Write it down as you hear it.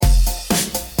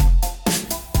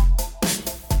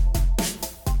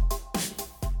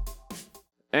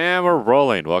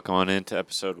rolling. Welcome on into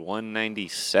episode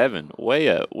 197. We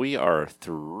are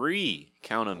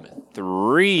count 'em,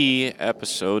 3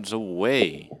 episodes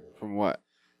away. From what?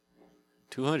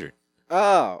 200.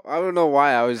 Oh, I don't know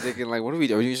why. I was thinking, like, what are we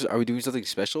doing? Are we doing something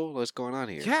special? What's going on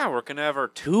here? Yeah, we're going to have our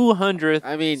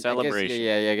 200th celebration.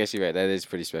 I guess you're right. That is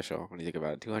pretty special when you think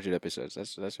about it. 200 episodes.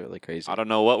 That's really crazy. I don't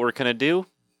know what we're going to do.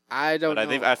 I don't know.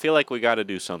 I feel like we got to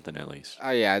do something at least.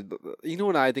 Oh, yeah. You know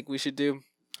what I think we should do?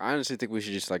 I honestly think we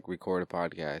should just, like, record a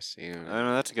podcast. You know? I don't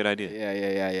know. That's a good idea.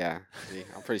 Yeah. See,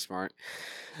 I'm pretty smart.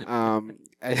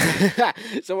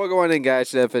 So we're going in,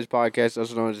 guys, to the FS Podcast,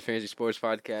 also known as the Fantasy Sports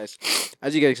Podcast.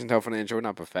 As you guys can tell from the intro, we're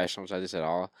not professionals at this at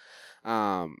all.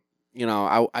 I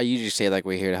usually say, like,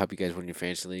 we're here to help you guys win your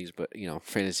fantasy leagues, but,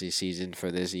 fantasy season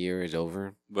for this year is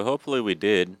over. But hopefully we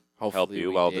did help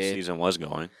you while the season was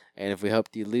going. And if we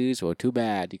helped you lose, well, too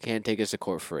bad. You can't take us to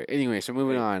court for it. Anyway, so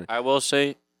moving on. I will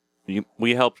say,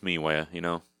 we helped me,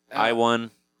 I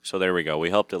won, so there we go.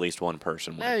 We helped at least one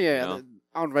person win. Yeah.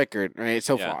 On record, right?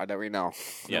 So far that we know.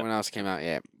 No one else came out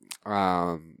yet.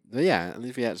 But yeah, at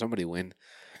least we had somebody win.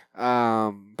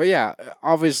 But yeah,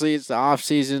 obviously it's the off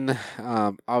season.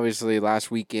 Obviously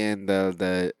last weekend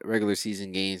the regular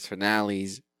season games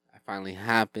finales finally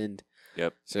happened.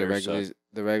 Yep. So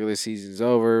the regular season's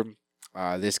over.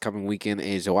 This coming weekend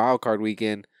is a wild card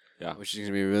weekend. Yeah. Which is going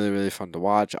to be really, really fun to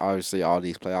watch. Obviously, all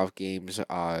these playoff games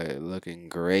are looking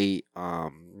great.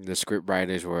 The script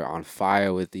writers were on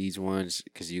fire with these ones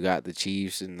because you got the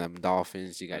Chiefs and the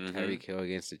Dolphins. You got Tyreek Hill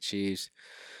against the Chiefs.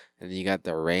 And then you got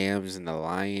the Rams and the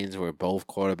Lions where both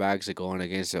quarterbacks are going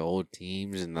against their old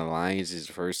teams. And the Lions is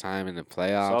the first time in the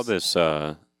playoffs. I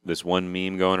saw this one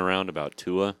meme going around about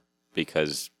Tua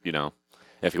because,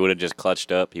 if he would have just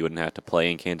clutched up, he wouldn't have to play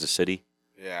in Kansas City.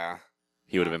 Yeah.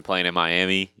 He would have been playing in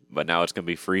Miami, but now it's going to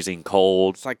be freezing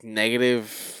cold. It's like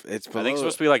negative. I think it's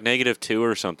supposed to be like -2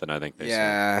 or something, I think they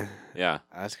said. Yeah.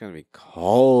 That's going to be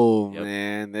cold, Yep.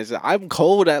 man. I'm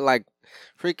cold at like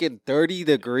freaking 30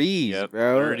 degrees,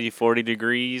 bro. 30, 40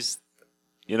 degrees.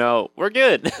 We're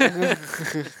good.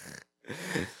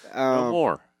 No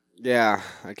more. Yeah,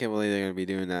 I can't believe they're going to be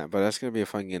doing that, but that's going to be a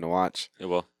fun game to watch. It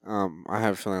will. I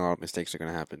have a feeling a lot of mistakes are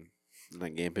going to happen in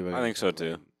that game. I think so,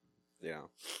 too. Yeah.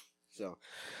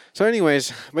 So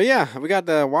anyways, but yeah, we got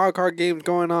the wild card games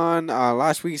going on.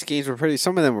 Last week's games were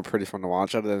some of them were pretty fun to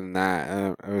watch. Other than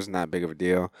that, it wasn't that big of a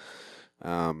deal.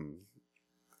 I'm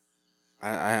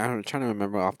trying to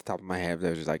remember off the top of my head if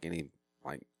there was like any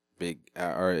like big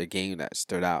or a game that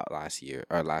stood out last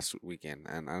weekend,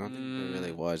 and I don't think there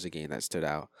really was a game that stood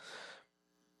out.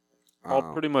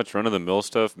 All pretty much run-of-the-mill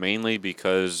stuff, mainly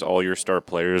because all your star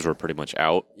players were pretty much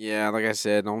out. Yeah, like I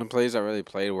said, the only plays that really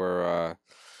played were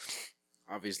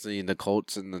obviously the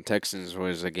Colts and the Texans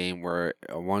was a game where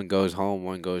one goes home,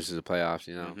 one goes to the playoffs,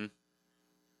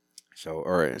 So,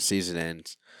 or season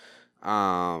ends.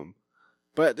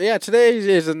 But yeah, today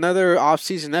is another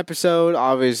off-season episode.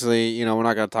 Obviously, we're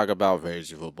not going to talk about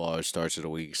fantasy football, starts of the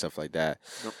week, stuff like that.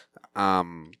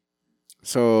 Nope.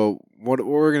 So what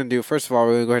we're going to do, first of all,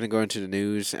 we're going to go ahead and go into the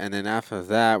news. And then after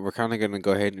that, we're kind of going to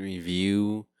go ahead and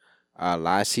review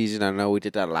last season. I know we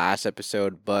did that last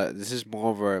episode, but this is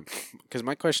more of because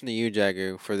my question to you,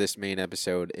 Jagger, for this main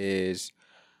episode is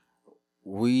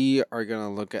we are going to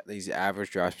look at these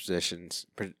average draft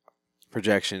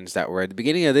projections that were at the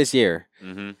beginning of this year.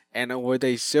 Mm-hmm. And were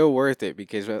they still worth it?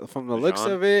 Because from the looks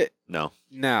of it, No.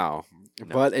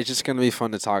 But it's just going to be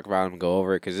fun to talk about and go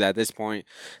over it because at this point,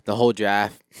 the whole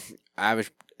draft, the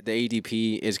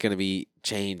ADP is going to be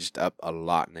changed up a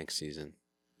lot next season.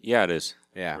 Yeah, it is.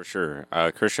 Yeah. For sure.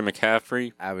 Christian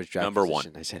McCaffrey, average draft number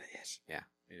position. 1. I said it, yes. Yeah.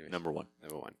 Anyways, Number 1.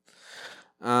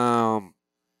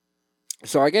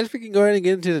 So I guess we can go ahead and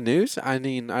get into the news. I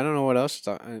mean, I don't know what else.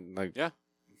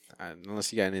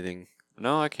 Unless you got anything.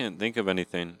 No, I can't think of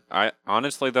anything.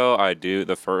 Honestly, though, I do.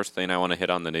 The first thing I want to hit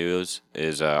on the news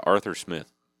is Arthur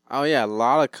Smith. Oh, yeah. A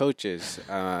lot of coaches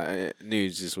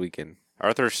news this weekend.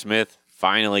 Arthur Smith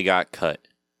finally got cut.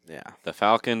 Yeah. The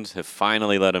Falcons have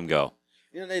finally let him go.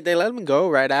 They let him go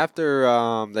right after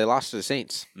they lost to the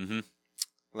Saints. Mm-hmm.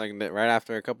 Like right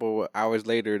after a couple hours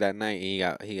later that night, he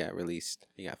got released.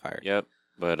 He got fired. Yep.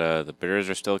 But the Bears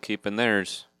are still keeping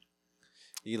theirs.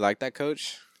 You like that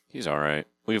coach? He's all right.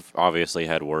 We've obviously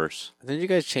had worse. Didn't you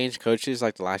guys change coaches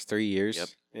like the last 3 years? Yep.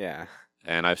 Yeah.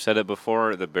 And I've said it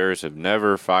before, the Bears have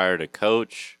never fired a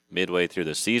coach midway through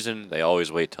the season. They always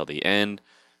wait till the end.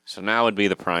 So now would be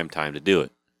the prime time to do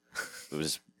it.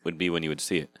 Would be when you would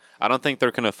see it. I don't think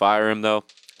they're going to fire him, though.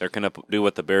 They're going to do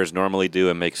what the Bears normally do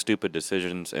and make stupid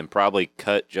decisions and probably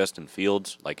cut Justin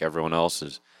Fields like everyone else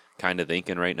is kind of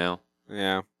thinking right now.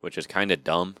 Yeah. Which is kind of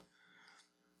dumb.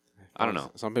 I don't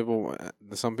know. Some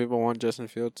people want Justin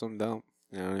Fields, some don't.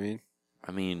 You know what I mean?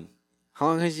 I mean, How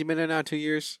long has he been there now? 2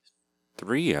 years?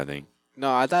 3, I think.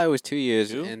 No, I thought it was 2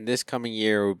 years. 2? And this coming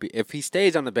year would be, if he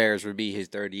stays on the Bears, would be his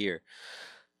third year.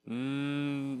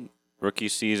 Rookie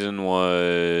season I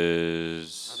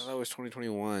was thought it was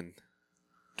 2021.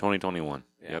 2021.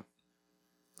 Yeah. Yep.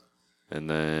 And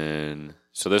then,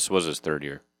 so this was his 3rd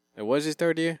year. It was his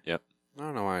third year. Yep. I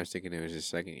don't know why I was thinking it was his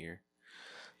 2nd year.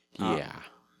 Yeah.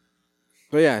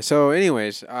 But yeah. So,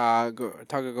 anyways,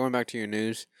 going back to your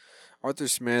news, Arthur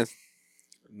Smith.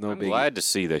 No I'm biggie. glad to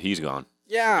see that he's gone.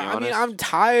 Yeah, be I mean, honest. I'm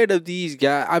tired of these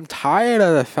guys. I'm tired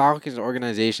of the Falcons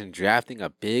organization drafting a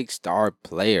big star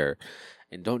player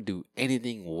and don't do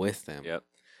anything with them. Yep.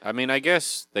 I mean, I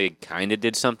guess they kind of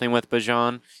did something with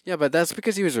Bajan. Yeah, but that's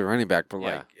because he was a running back. But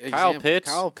Yeah. like Kyle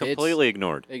Pitts completely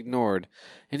ignored.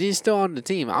 and he's still on the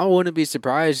team. I wouldn't be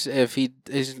surprised if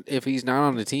he's not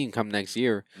on the team come next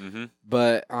year. Mm-hmm.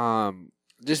 But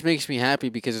just makes me happy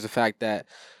because of the fact that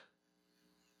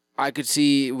I could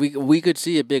see we could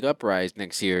see a big uprise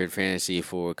next year in fantasy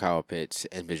for Kyle Pitts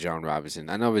and Bijan Robinson.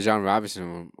 I know Bijan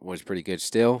Robinson was pretty good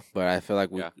still, but I feel like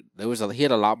he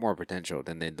had a lot more potential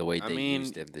than the way they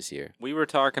used him this year. We were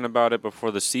talking about it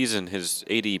before the season. His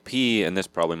ADP, and this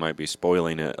probably might be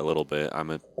spoiling it a little bit.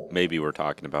 Maybe we're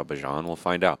talking about Bijan. We'll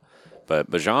find out. But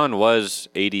Bijan was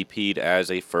ADP'd as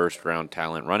a first-round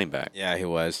talent running back. Yeah, he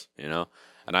was. You know,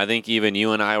 and I think even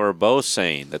you and I were both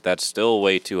saying that that's still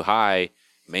way too high.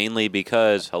 Mainly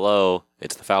because,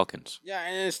 it's the Falcons. Yeah,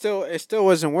 and it still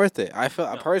wasn't worth it.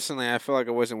 Personally, I feel like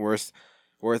it wasn't worth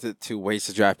it to waste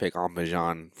a draft pick on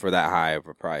Bijan for that high of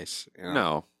a price. You know?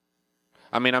 No,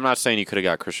 I mean I'm not saying you could have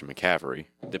got Christian McCaffrey,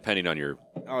 depending on your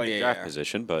draft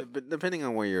position, but depending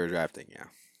on where you're drafting, yeah.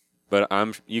 But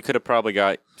you could have probably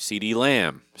got CeeDee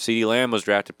Lamb. CeeDee Lamb was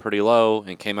drafted pretty low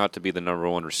and came out to be the number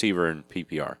 1 receiver in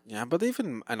PPR. Yeah, but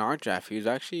even in our draft, he was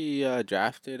actually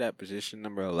drafted at position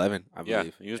number 11, I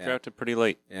believe. Yeah, he was drafted pretty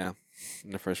late. Yeah,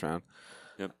 in the first round.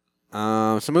 Yep.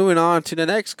 So moving on to the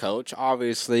next coach,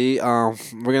 obviously, we're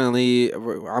gonna leave.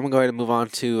 I'm gonna go ahead and move on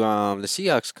to the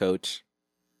Seahawks coach,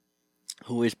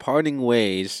 who is parting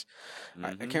ways. Mm-hmm.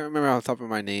 I can't remember off the top of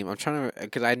my name. I'm trying to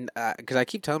because I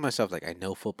keep telling myself like I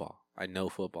know football.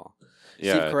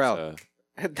 Yeah, Steve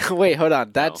Carell. Wait, hold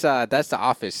on. That's the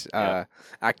Office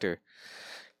actor.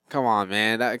 Come on,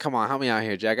 man. Come on, help me out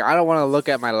here, Jack. I don't want to look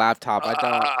at my laptop. I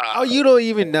don't. Oh, you don't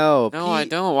even know. No, I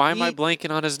don't. Why am I blanking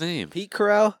on his name? Pete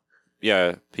Carell.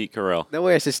 Yeah, Pete Carell. No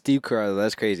way, I said Steve Carell.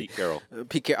 That's crazy.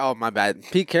 Pete Carroll. Oh, my bad.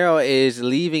 Pete Carroll is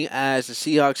leaving as the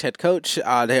Seahawks head coach.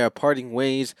 They are parting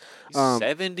ways. He's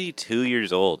 72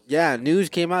 years old. Yeah, news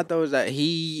came out though that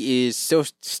he is still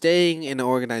staying in the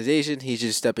organization. He's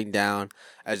just stepping down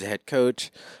as a head coach.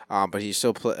 But he'll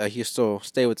still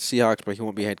stay with the Seahawks, but he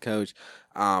won't be head coach.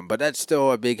 But that's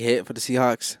still a big hit for the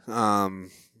Seahawks.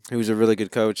 He was a really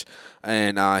good coach,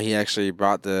 and he actually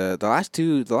brought the last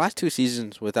two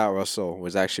seasons without Russell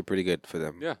was actually pretty good for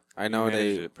them. Yeah, I know he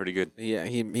managed it pretty good. Yeah,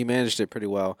 he managed it pretty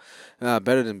well,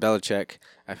 better than Belichick.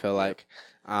 I feel like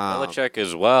Belichick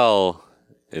as well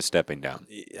is stepping down.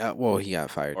 Well, he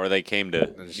got fired, or they came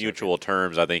to mutual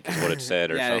terms. I think is what it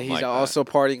said, or something like that. Yeah, he's also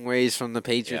parting ways from the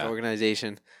Patriots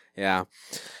organization. Yeah.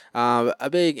 A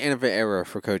big error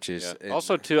for coaches. Yeah.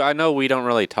 Also, too, I know we don't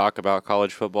really talk about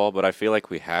college football, but I feel like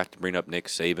we have to bring up Nick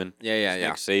Saban. Yeah.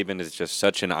 Nick Saban is just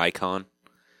such an icon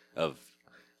of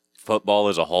football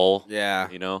as a whole. Yeah.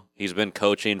 You know, he's been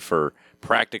coaching for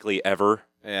practically ever.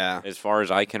 Yeah. As far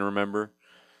as I can remember.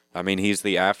 I mean, he's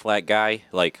the Aflac guy.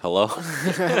 Like, hello?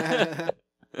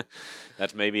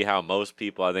 That's maybe how most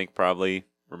people, I think, probably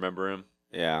remember him.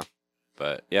 Yeah.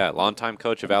 But, yeah, longtime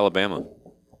coach of Alabama.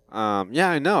 Yeah,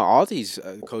 I know. All these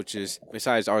coaches,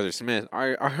 besides Arthur Smith,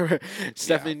 are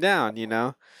stepping down, you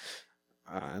know.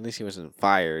 At least he wasn't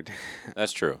fired.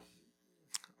 That's true.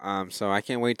 So I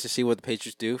can't wait to see what the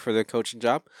Patriots do for their coaching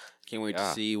job. Can't wait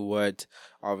to see what,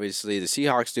 obviously, the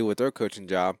Seahawks do with their coaching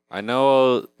job. I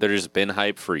know there's been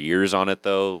hype for years on it,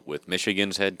 though, with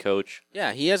Michigan's head coach.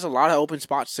 Yeah, he has a lot of open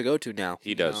spots to go to now.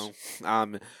 He does.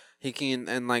 He can,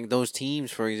 and like those teams,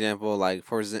 for example, like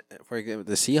for example,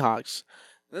 the Seahawks.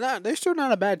 They're still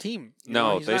not a bad team.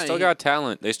 They still got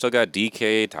talent. They still got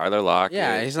DK, Tyler Lockett.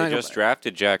 Yeah, he's not. They just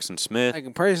drafted Jackson Smith.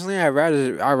 Like personally, I'd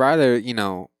rather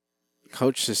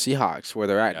coach the Seahawks where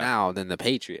they're at now than the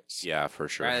Patriots. Yeah, for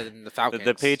sure. Rather than the Falcons.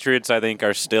 The Patriots, I think,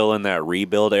 are still in that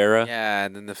rebuild era. Yeah,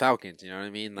 and then the Falcons. You know what I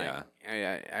mean? Like,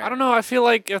 yeah. I don't know. I feel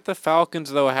like if the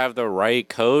Falcons though have the right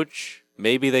coach,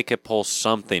 maybe they could pull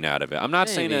something out of it. I'm not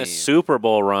saying a Super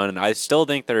Bowl run. I still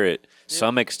think they're at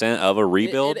some extent of a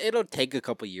rebuild. It'll take a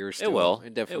couple years. It will.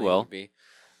 It definitely will be.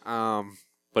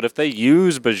 But if they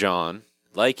use Bajan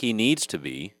like he needs to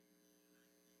be,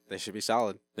 They should be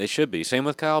solid. they should be. Same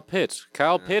with Kyle Pitts.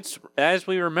 Kyle Yeah. Pitts, as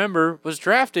we remember, was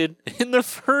drafted in the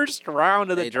first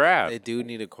round of the draft. They do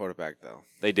need a quarterback, though.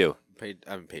 They do.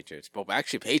 Patriots. But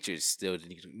actually, Patriots still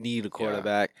need a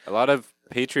quarterback. A lot of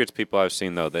Patriots people I've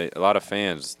seen, though, a lot of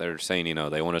fans, they're saying,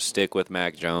 they want to stick with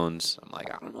Mac Jones. I'm like,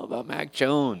 I don't know about Mac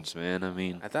Jones, man. I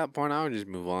mean, At that point, I would just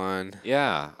move on.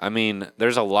 yeah. I mean,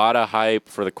 there's a lot of hype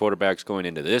for the quarterbacks going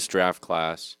into this draft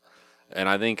class. And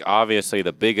I think, obviously,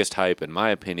 the biggest hype, in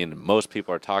my opinion, and most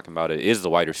people are talking about it, is the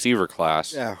wide receiver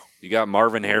class. Yeah. You got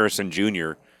Marvin Harrison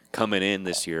Jr. coming in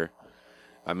this year.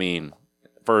 I mean,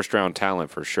 first-round talent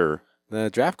for sure. The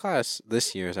draft class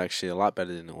this year is actually a lot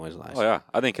better than it was last Oh, year. yeah.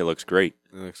 I think it looks great.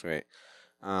 It looks great.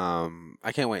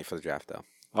 I can't wait for the draft, though.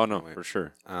 Oh, no, for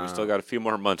sure. We still got a few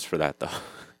more months for that, though.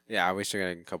 Yeah, we still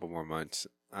got a couple more months.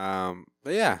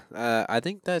 But yeah, I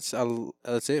think that's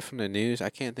it from the news. I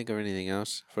can't think of anything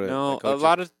else for No, the a coaches.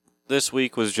 lot of this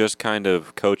week was just kind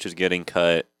of coaches getting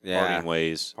cut, Yeah. parting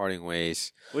ways, parting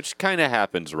ways. which kind of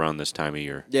happens around this time of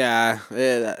year. Yeah,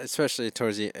 especially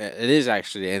towards it is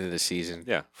actually the end of the season.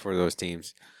 Yeah. For those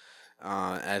teams,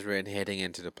 as we're heading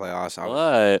into the playoffs.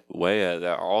 But,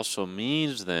 that also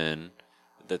means then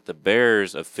that the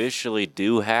Bears officially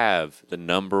do have the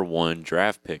number 1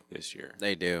 draft pick this year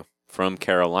They do. from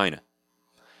Carolina.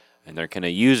 And they're going to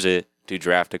use it to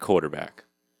draft a quarterback.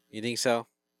 You think so?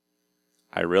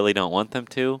 I really don't want them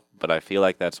to, but I feel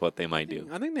like that's what they might do.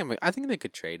 I think they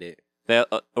could trade it.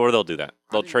 Or they'll do that.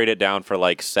 They'll think- trade it down for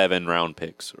like 7 round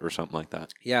picks or something like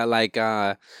that. Yeah, like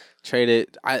trade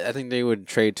it. I think they would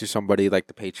trade to somebody like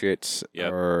the Patriots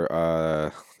Yep.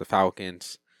 or the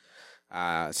Falcons.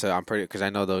 So I'm pretty because I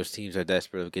know those teams are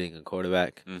desperate of getting a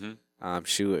quarterback. Mm-hmm.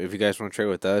 Shoot, if you guys want to trade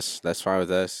with us, that's fine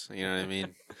with us. You know what I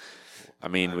mean? I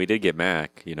mean, we did get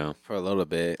Mac, For a little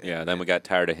bit. Yeah, then we got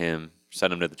tired of him.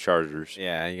 Sent him to the Chargers.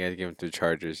 Yeah, you guys give him to the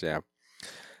Chargers. Yeah.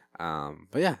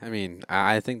 But yeah, I mean,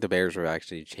 I think the Bears were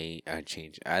actually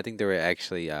change. I think they were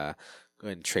actually go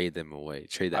ahead and trade them away.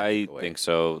 Trade that. I pick away. think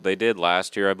so. They did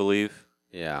last year, I believe.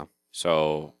 Yeah.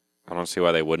 So I don't see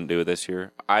why they wouldn't do it this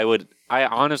year. I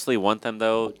honestly want them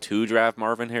though to draft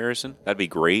Marvin Harrison. That'd be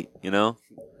great.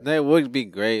 That would be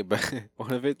great, but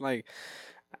what if it like,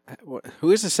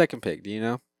 who is the second pick? Do you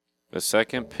know? The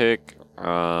second pick,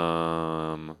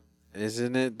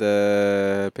 Isn't it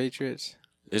the Patriots?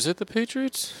 is it the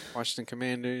Patriots? Washington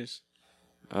Commanders?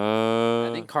 I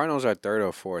I think Cardinals are third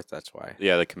or fourth. That's why.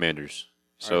 yeah, the Commanders.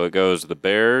 So it goes the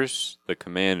Bears, the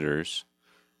Commanders,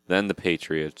 then the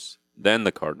Patriots, then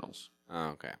the Cardinals. Oh,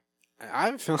 okay. I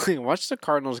have a feeling. Watch the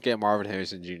Cardinals get Marvin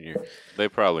Harrison Jr. They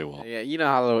probably will. Yeah, you know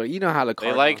how the They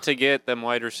Cardinals, like to get them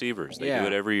wide receivers. They Yeah. do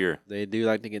it every year. They do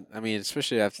like to get. I mean,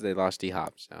 especially after they lost D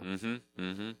Hop. So. Mm-hmm.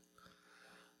 Mm-hmm.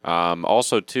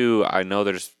 Also, too, I know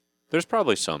there's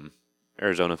probably some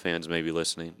Arizona fans maybe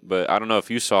listening, but I don't know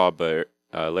if you saw, but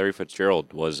Larry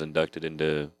Fitzgerald was inducted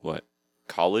into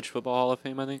College Football Hall of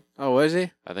Fame. I Was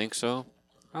he? think so.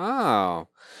 Oh,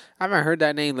 I haven't heard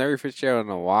that name, Larry Fitzgerald,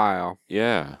 in a while.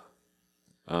 Yeah.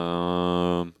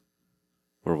 Where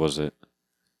was it?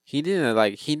 He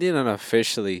didn't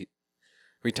officially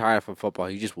retire from football.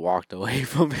 He just walked away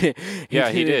from it. Yeah,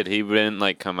 he did. He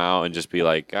didn't come out and just be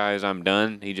like, "Guys, I'm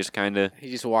done." He just kind of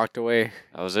He just walked away.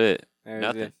 that was it. That was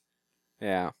Nothing. it.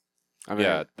 Yeah. I mean,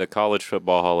 Yeah, the College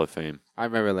Football Hall of Fame. I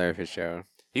remember Larry Fitzgerald.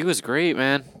 He was great,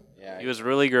 man. Yeah. He was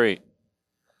really great.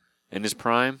 In his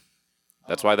prime.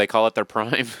 That's why they call it their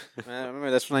prime. I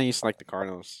remember that's when I used to like the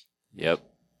Cardinals. Yep.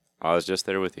 I was just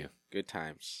there with you. Good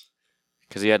times.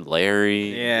 Because he had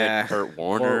Larry, he Yeah. had Kurt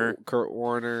Warner, Kurt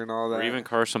Warner and all that. or even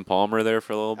Carson Palmer there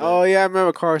for a little bit. Oh yeah, I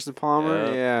remember Carson Palmer.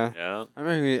 Yeah. Yeah. Yeah. I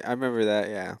remember that.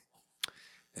 Yeah.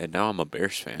 And now I'm a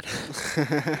Bears fan.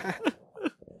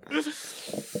 I'm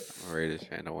a Raiders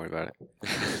fan. Don't worry about it.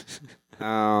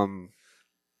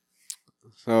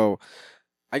 So,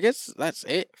 I guess that's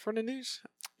it for the news.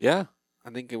 Yeah. I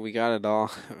think we got it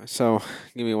all. So,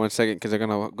 give me 1 second because I'm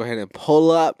gonna go ahead and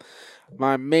pull up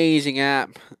my amazing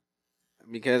app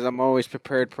because I'm always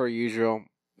prepared per usual.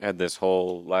 Had this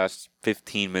whole last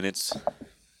 15 minutes.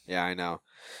 Yeah, I know.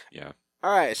 Yeah.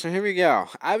 All right, so here we go.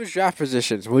 Average draft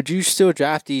positions. Would you still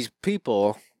draft these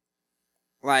people?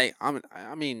 Like,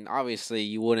 I mean, obviously,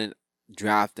 you wouldn't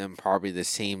draft them probably the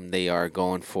same they are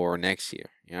going for next year.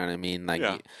 You know what I mean? Like,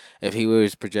 Yeah. if he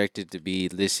was projected to be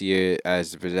this year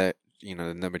as the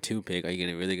number 2 pick, are you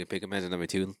gonna pick him as a number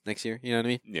 2 next year? You know what I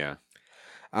mean? Yeah.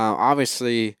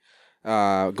 Obviously,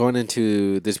 going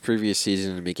into this previous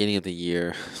season, the beginning of the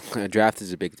year, a draft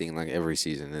is a big thing. Like every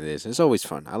season, it is. It's always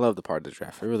fun. I love the part of the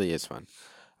draft. It really is fun.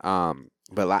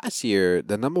 But last year,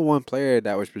 the number one player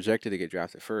that was projected to get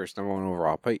drafted first, number one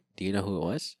overall pick, do you know who it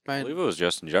was? I believe it was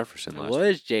Justin Jefferson It last year.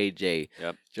 was JJ.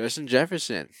 Yep. Justin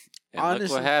Jefferson. And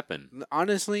look what happened.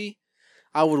 Honestly,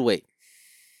 I would wait.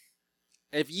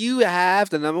 If you have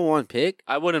the number one pick,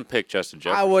 I wouldn't pick Justin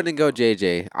Jefferson. I wouldn't go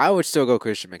JJ. I would still go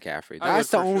Christian McCaffrey. I would That's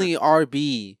the for only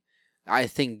RB I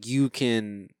think you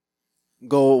can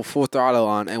go full throttle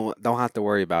on and don't have to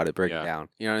worry about it breaking Yeah. down.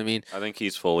 You know what I mean? I think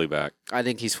he's fully back. I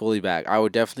think he's fully back. I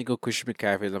would definitely go Christian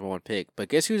McCaffrey as number one pick. But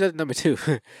guess who's at number two?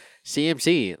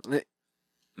 CMC.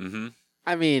 Mm-hmm.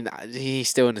 I mean, he's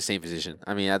still in the same position.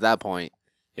 I mean, at that point,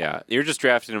 Yeah, you're just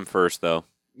drafting him first, though.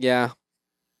 yeah.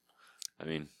 I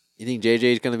mean, You think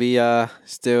JJ's gonna be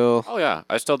still oh yeah,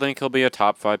 I still think he'll be a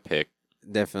top 5 pick.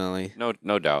 definitely?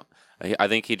 No doubt. I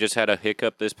think he just had a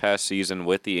hiccup this past season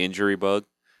with the injury bug,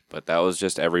 but that was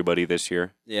just everybody this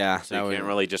year. Yeah, So you can't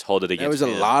really just hold it against There was a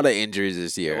him. lot of injuries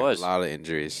this year. It was. A lot of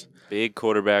injuries. Big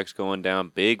quarterbacks going down,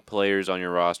 big players on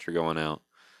your roster going out.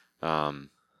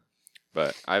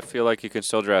 But I feel like you can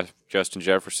still draft Justin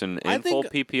Jefferson I in think- full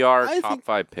PPR, I top think-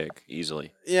 5 pick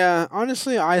easily. Yeah,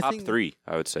 honestly, I Top think 3,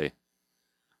 I would say.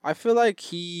 I feel like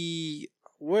he.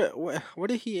 What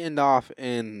did he end off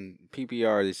in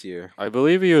PPR this year? I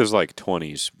believe he was like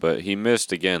 20s, but he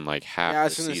missed again like half Yeah, I the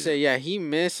was gonna season. say, yeah, he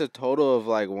missed a total of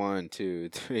like 1, 2,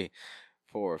 3,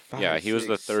 4, 5. Yeah, he was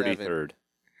the 6, 7. 33rd.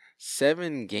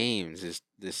 7 games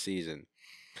this season.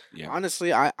 Yeah.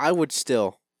 Honestly, I would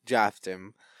still draft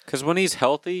him. Because when he's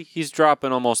healthy, he's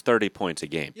dropping almost 30 points a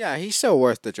game. Yeah, he's still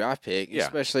worth the draft pick, Yeah.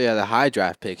 especially at a high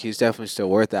draft pick. He's definitely still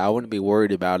worth it. I wouldn't be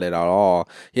worried about it at all.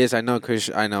 Yes, I know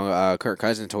Kirk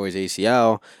Cousins tore his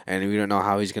ACL, and we don't know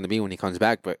how he's going to be when he comes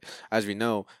back. But as we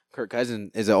know, Kirk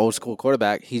Cousins is an old school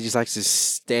quarterback. He just likes to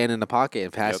stand in the pocket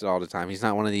and pass Yep. it all the time. He's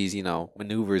not one of these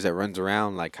maneuvers that runs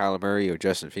around like Kyler Murray or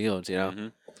Justin Fields.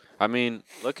 Mhm. I mean,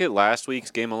 look at last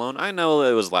week's game alone. I know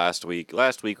it was last week.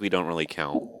 Last week we don't really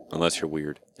count unless you're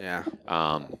weird. Yeah.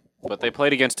 But they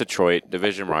played against Detroit,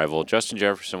 division rival. Justin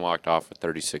Jefferson walked off with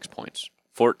 36 points,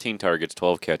 14 targets,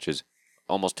 12 catches,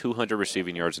 almost 200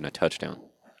 receiving yards and a touchdown.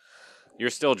 You're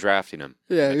still drafting him.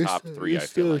 in the top 3, I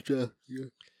feel like.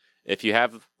 If you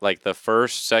have like the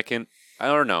first, second, I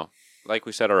don't know. Like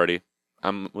we said already,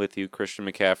 I'm with you. Christian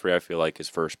McCaffrey, I feel like his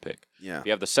first pick. Yeah. If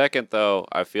you have the second, though,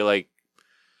 I feel like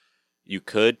you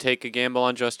could take a gamble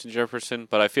on Justin Jefferson,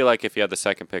 but I feel like if you have the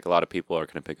second pick, a lot of people are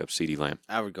going to pick up CeeDee Lamb.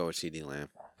 I would go with CeeDee Lamb.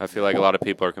 I feel like a lot of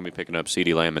people are going to be picking up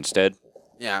CeeDee Lamb instead.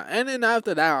 Yeah, and then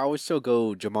after that, I would still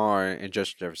go Jamar and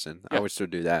Justin Jefferson. I Yeah. would still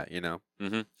do that,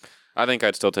 hmm I think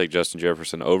I'd still take Justin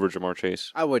Jefferson over Jamar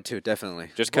Chase. I would too,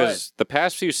 definitely. Just because the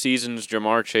past few seasons,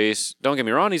 Jamar Chase, don't get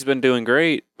me wrong, he's been doing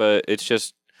great, but it's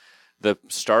just the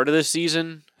start of the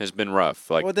season has been rough.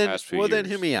 Like the past few years. then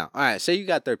hear me out. All right, say you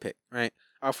got third pick, right?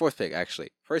 Or fourth pick, actually.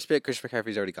 First pick, Christian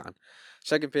McCaffrey's already gone.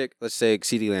 Second pick, let's say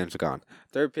CeeDee Lamb's gone.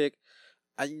 Third pick,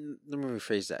 let me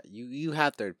rephrase that. You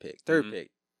have third pick. Third Mhm.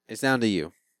 pick, it's down to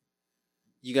you.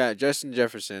 You got Justin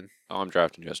Jefferson. Oh, I'm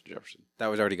drafting Justin Jefferson. That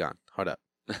was already gone. Hold up.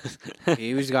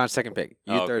 He was gone second pick.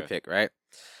 You Oh, third okay. pick, right?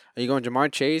 Are you going Jamar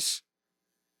Chase?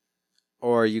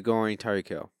 Or are you going Tyreek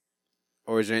Hill?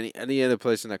 Or is there any other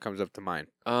person that comes up to mind?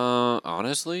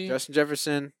 Honestly, Justin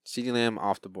Jefferson, CeeDee Lamb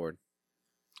off the board.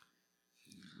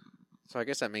 So I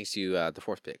guess that makes you the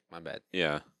fourth pick. My bad.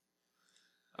 yeah.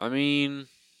 I mean,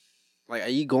 Like, are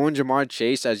you going Jamar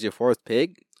Chase as your fourth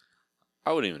pick?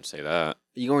 I wouldn't even say that.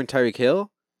 Are you going Tyreek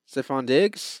Hill? Stephon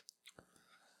Diggs?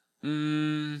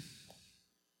 Mm,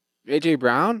 AJ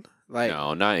Brown? Like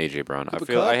no, not AJ Brown. Cooper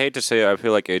Kupp? I hate to say it, I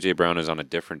feel like AJ Brown is on a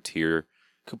different tier.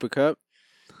 Cooper Kupp?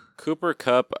 Cooper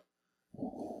Kupp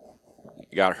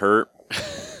got hurt.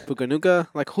 Puka Nuka?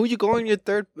 Like, who you going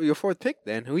your fourth pick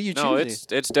then? Who you No,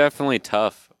 choosing? it's definitely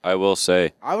tough, I will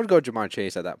say. I would go Jamar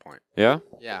Chase at that point. Yeah?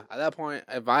 Yeah, at that point,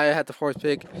 if I had the fourth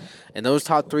pick, and those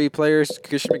top three players,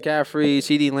 Christian McCaffrey,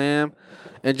 CeeDee Lamb,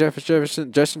 and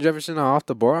Justin Jefferson are off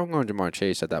the board, I'm going Jamar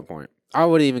Chase at that point. I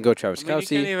would even go Travis I mean, you Kelce.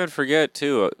 can't even forget,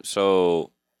 too.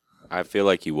 So, I feel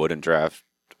like you wouldn't draft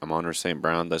Amon St.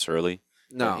 Brown this early.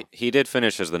 No. But he did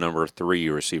finish as the number 3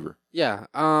 receiver. Yeah.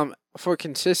 For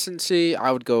consistency,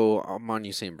 I would go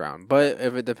Amon St. Brown. But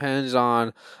if it depends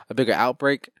on a bigger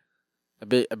outbreak, a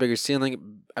bigger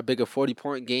ceiling, a bigger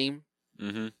 40-point game,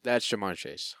 Mm-hmm. that's Jamar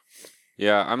Chase.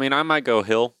 Yeah, I mean, I might go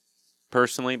Hill,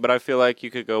 personally, but I feel like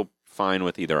you could go fine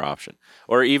with either option.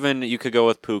 Or even you could go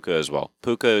with Puka as well.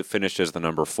 Puka finished as the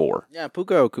number 4. Yeah,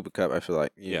 Puka or Cooper Kupp, I feel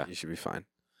like Yeah. you should be fine.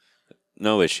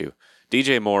 No issue.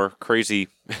 DJ Moore, crazy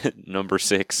number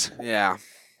 6. Yeah.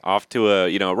 Off to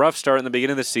a rough start in the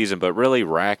beginning of the season, but really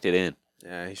racked it in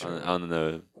Yeah, he should. on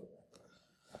the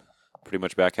pretty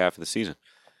much back half of the season.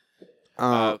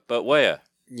 But Wea,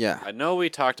 Yeah. I know we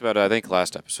talked about it, I think,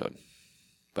 last episode.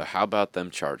 But how about them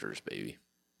Chargers, baby?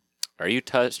 Are you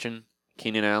touching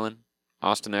Keenan Allen,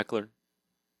 Austin Eckler?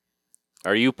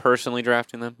 Are you personally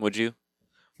drafting them? Would you?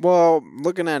 Well,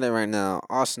 looking at it right now,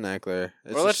 Austin Eckler.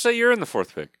 Or let's say you're in the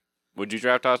 4th pick. Would you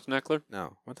draft Austin Eckler?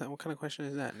 No. What kind of question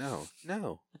is that? No.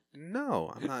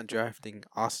 I'm not drafting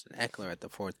Austin Eckler at the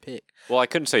 4th pick. Well, I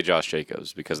couldn't say Josh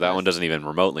Jacobs because that one doesn't even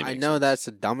remotely make I know sense. that's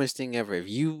the dumbest thing ever. If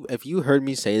you heard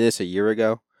me say this a year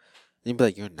ago, you'd be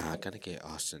like, "You're not gonna get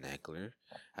Austin Eckler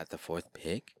at the 4th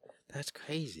pick." That's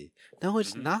crazy. No,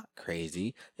 it's not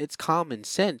crazy. It's common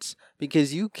sense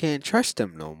because you can't trust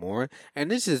him no more.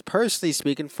 And this is personally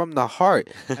speaking from the heart,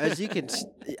 as you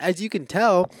can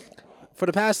tell. For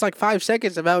the past 5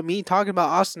 seconds about me talking about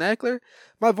Austin Eckler,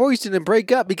 my voice didn't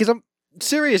break up because I'm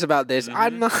serious about this.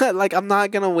 I'm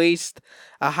not gonna waste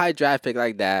a high draft pick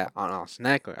like that on Austin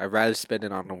Eckler. I'd rather spend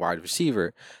it on a wide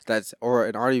receiver or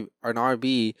an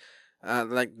RB.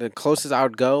 The closest I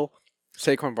would go,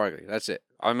 Saquon Barkley. That's it.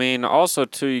 I mean, also,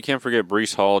 too, you can't forget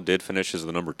Brees Hall did finish as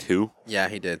the number 2. Yeah,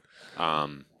 he did.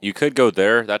 You could go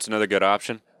there. That's another good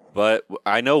option. But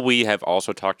I know we have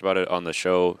also talked about it on the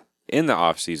show in the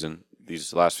offseason,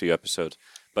 these last few episodes.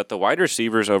 But the wide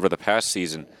receivers over the past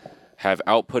season have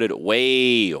outputted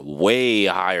way, way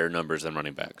higher numbers than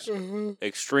running backs.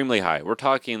 Extremely high. We're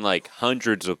talking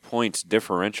hundreds of points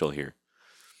differential here.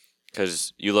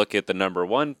 Because you look at the number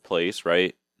 1 place,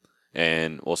 right?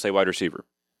 And we'll say wide receiver.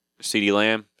 CeeDee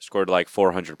Lamb scored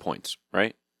 400 points,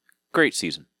 right? Great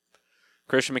season.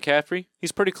 Christian McCaffrey,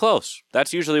 he's pretty close.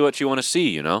 That's usually what you want to see,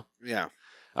 you know? Yeah.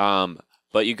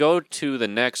 But you go to the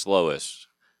next lowest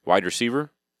wide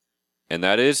receiver, and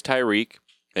that is Tyreek,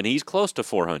 and he's close to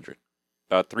 400,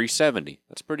 about 370.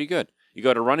 That's pretty good. You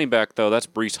go to running back, though, that's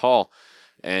Brees Hall,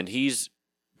 and he's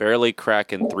barely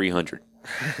cracking 300.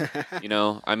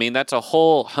 I mean, that's a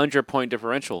whole 100-point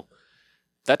differential.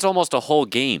 That's almost a whole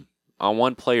game on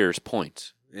one player's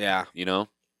points. Yeah.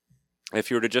 If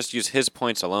you were to just use his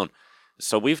points alone.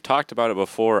 So we've talked about it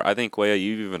before. I think, Wea,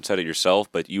 you've even said it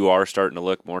yourself, but you are starting to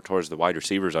look more towards the wide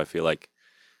receivers, I feel like,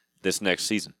 this next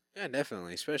season. Yeah,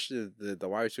 definitely. Especially the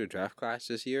wide receiver draft class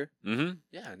this year. Mm-hmm.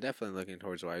 Yeah, definitely looking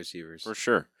towards wide receivers. For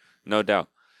sure. No doubt.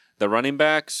 The running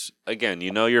backs, again,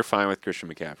 you're fine with Christian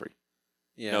McCaffrey.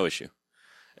 Yeah. No issue.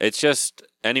 It's just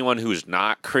anyone who's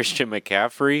not Christian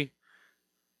McCaffrey,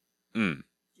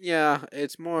 Yeah,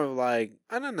 it's more of I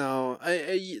don't know.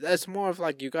 That's more of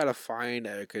you got to find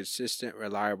a consistent,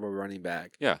 reliable running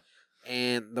back. Yeah.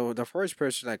 And the first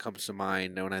person that comes to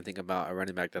mind when I think about a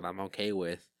running back that I'm okay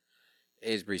with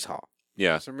is Brees Hall.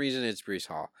 Yeah. For some reason, it's Brees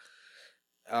Hall.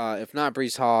 If not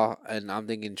Brees Hall, and I'm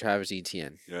thinking Travis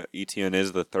Etienne. Yeah, Etienne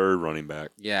is the 3rd running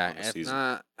back. Yeah, if season.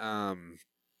 Not,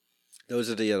 those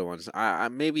are the other ones. I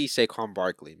maybe Saquon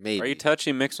Barkley. Maybe. Are you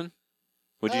touching Mixon?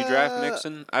 Would you draft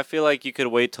Mixon? I feel like you could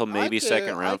wait till maybe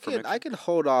second round for Mixon. I could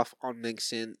hold off on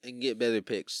Mixon and get better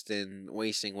picks than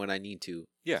wasting what I need to.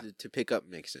 Yeah. To pick up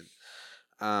Mixon.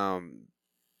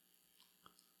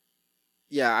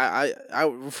 Yeah,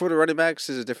 I for the running backs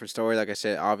is a different story. Like I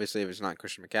said, obviously if it's not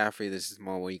Christian McCaffrey, this is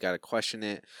more where you got to question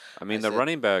it. I mean,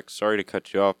 running back, sorry to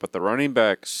cut you off, but the running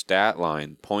back stat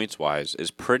line, points-wise,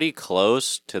 is pretty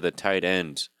close to the tight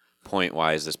end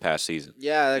point-wise this past season.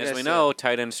 Yeah, as we know,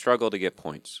 tight ends struggle to get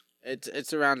points.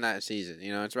 It's around that season.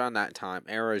 It's around that time.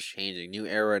 Era is changing. New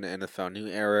era in the NFL. New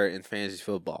era in fantasy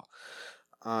football.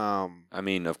 I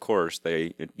mean, of course,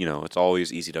 it's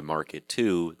always easy to market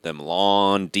too, them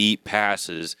long, deep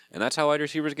passes, and that's how wide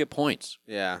receivers get points.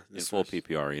 Yeah. In full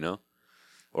PPR,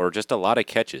 or just a lot of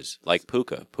catches, like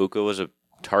Puka. Puka was a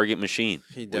target machine.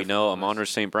 We know Amon-Ra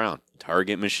St. Brown,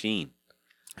 target machine.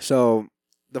 So,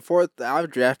 our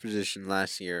draft position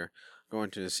last year, going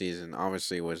to the season,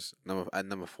 obviously was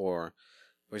number 4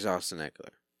 was Austin Eckler.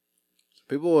 So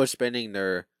people were spending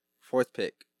their 4th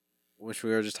pick, which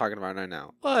we were just talking about right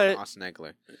now. But Austin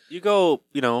Eckler. You go,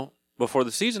 before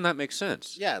the season, that makes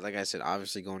sense. Yeah, like I said,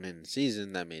 obviously going into the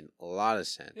season, that made a lot of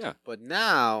sense. Yeah. But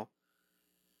now,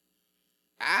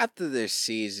 after this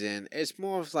season, it's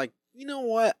more of you know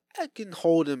what? I can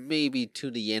hold him maybe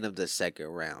to the end of the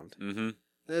 2nd round. Mm-hmm.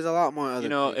 There's a lot more other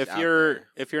picks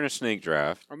if you're in a snake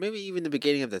draft. Or maybe even the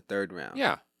beginning of the 3rd round.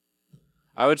 Yeah.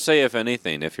 I would say, if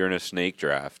anything, if you're in a snake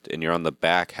draft and you're on the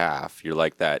back half, you're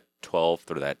like that 12th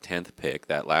or that 10th pick,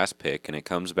 that last pick, and it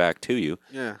comes back to you.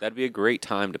 Yeah. That'd be a great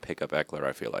time to pick up Eckler,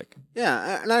 I feel like.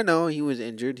 Yeah, and I know he was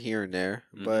injured here and there,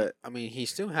 but, I mean, he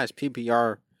still has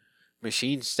PPR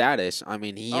machine status. I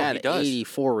mean, he had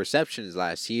 84 receptions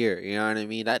last year, you know what I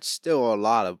mean? That's still a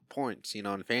lot of points,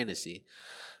 in fantasy.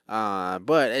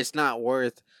 But it's not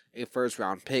worth a 1st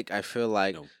round pick, I feel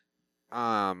like. No.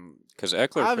 Because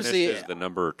Eckler Obviously- finished as the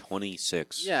number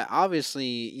 26. Yeah,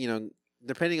 obviously,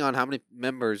 depending on how many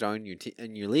members are in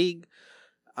your league,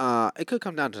 it could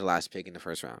come down to the last pick in the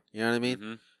first round. You know what I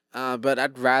mean? Mhm. But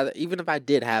I'd rather, even if I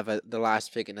did have the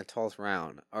last pick in the 12th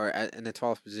round or in the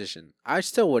 12th position, I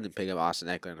still wouldn't pick up Austin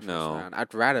Eckler in the first No. round.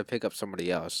 I'd rather pick up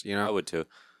somebody else. I would too.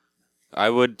 I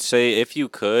would say if you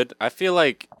could, I feel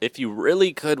like if you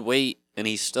really could wait and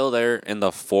he's still there in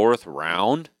the 4th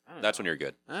round, that's when you're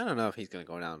good. I don't know if he's gonna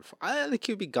go down. I think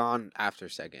he'd be gone after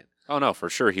second. Oh, no, for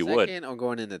sure he would. Second or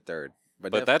going in the third.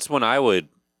 But that's when I would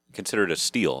consider it a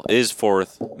steal, is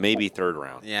 4th, maybe 3rd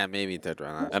round. yeah, maybe third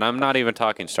round. And I'm not even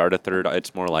talking start of 3rd.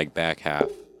 It's more like back half,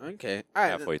 Okay, all right.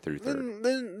 halfway through 3rd.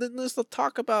 Then let's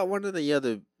talk about one of the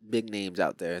other big names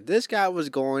out there. This guy was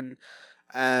going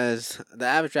as the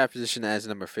average draft position as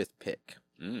number 5th pick.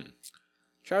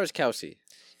 Travis Kelce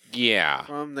Yeah.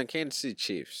 from the Kansas City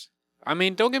Chiefs. I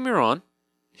mean, don't get me wrong.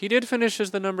 He did finish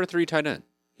as the number 3 tight end.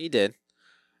 He did.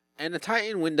 And the tight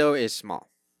end window is small.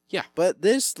 Yeah. But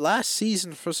this last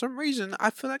season, for some reason, I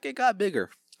feel like it got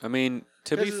bigger. I mean,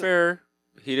 to be 'Cause- fair,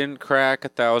 he didn't crack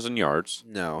 1,000 yards.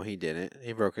 No, he didn't.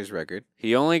 He broke his record.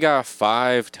 He only got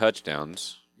 5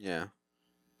 touchdowns, Yeah.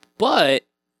 but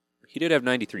he did have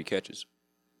 93 catches.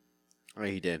 Oh,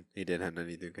 he did. He did have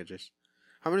 93 catches.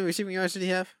 How many receiving yards did he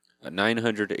have?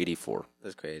 984.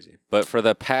 That's crazy. But for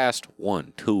the past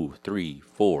 1, 2, 3,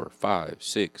 4, 5,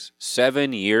 6,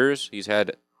 7 years, he's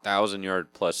had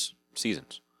 1,000-yard plus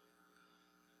seasons.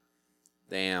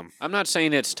 Damn. I'm not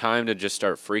saying it's time to just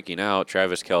start freaking out.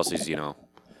 Travis Kelce's,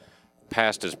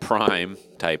 past his prime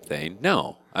type thing.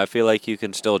 No, I feel like you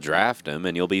can still draft him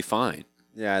and you'll be fine.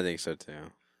 Yeah, I think so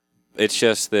too. It's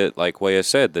just that, like Waya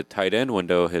said, the tight end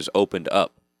window has opened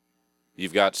up.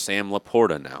 You've got Sam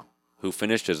Laporta now, who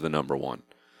finished as the number 1.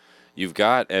 You've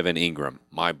got Evan Ingram,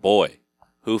 my boy,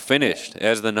 who finished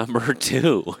as the number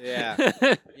 2. Yeah.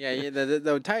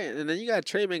 The tight end, and then you got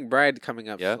Trey McBride coming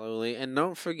up Yeah. slowly, and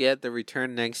don't forget the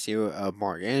return next year of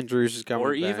Mark Andrews is coming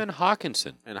Or back. even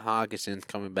Hawkinson. And Hawkinson's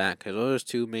coming back because those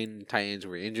two main tight ends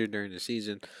were injured during the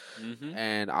season, Mm-hmm.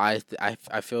 and I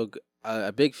feel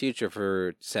a big future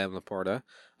for Sam Laporta,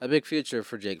 a big future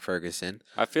for Jake Ferguson.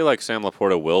 I feel like Sam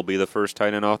Laporta will be the first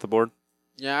tight end off the board.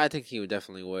 Yeah, I think he would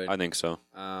definitely would. I think so.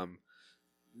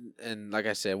 And like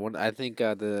I said, I think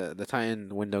the tight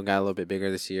end window got a little bit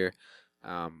bigger this year.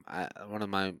 I'm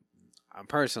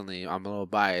personally, I'm a little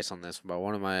biased on this, but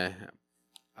one of my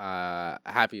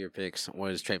happier picks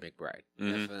was Trey McBride.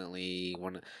 Mhm. Definitely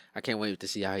one. I can't wait to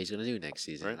see how he's gonna do next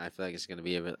season. Right. I feel like it's gonna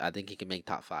be. I think he can make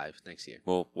top 5 next year.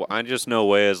 Well, I just know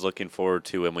Way is looking forward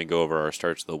to when we go over our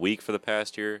starts of the week for the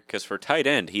past year. Because for tight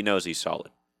end, he knows he's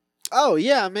solid. Oh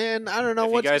yeah, man. I don't know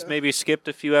If what you guys maybe skipped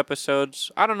a few episodes,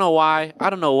 I don't know why. I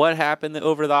don't know what happened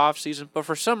over the offseason, but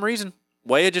for some reason,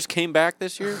 Waya just came back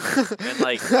this year.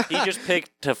 And he just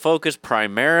picked to focus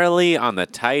primarily on the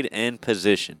tight end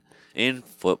position in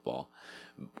football.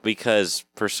 Because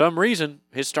for some reason,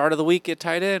 his start of the week at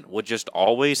tight end would just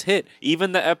always hit.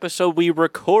 Even the episode we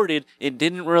recorded and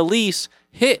didn't release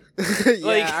hit.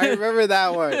 Yeah, I remember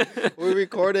that one. We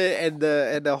recorded and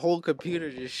the whole computer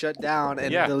just shut down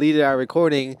and deleted our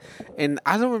recording. And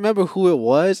I don't remember who it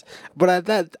was, but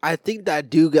I think that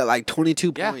dude got like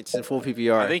 22 points in full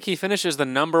PPR. I think he finishes the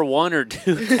number 1 or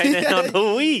 2 tight end on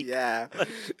the week. Yeah.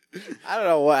 I don't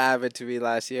know what happened to me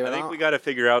last year. I think we got to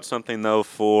figure out something, though,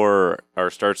 for our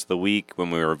starts of the week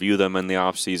when we review them in the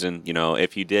offseason.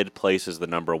 If you did place as the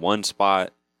number 1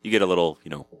 spot, you get a little,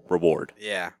 reward.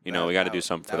 Yeah. We got to do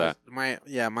something for that. My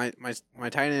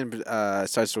tight end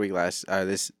starts the week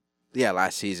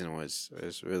last season was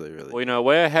really, really. Well,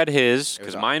 Waya had his,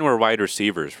 because was mine were wide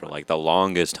receivers for the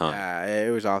longest time. Yeah, it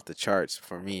was off the charts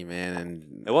for me, man,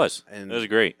 and It was. And It was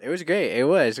great. It was great. It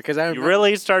was because You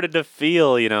really started to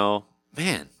feel,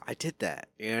 man. I did that.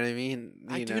 You know what I mean?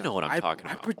 I do know what I'm talking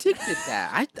about. I predicted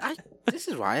that. I this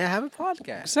is why I have a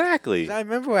podcast. Exactly. 'Cause I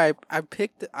remember I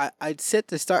picked I'd set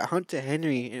to start Hunter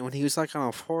Henry and when he was on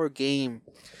a 4-game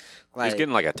He's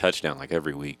getting a touchdown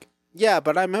every week. yeah,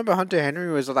 but I remember Hunter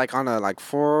Henry was on a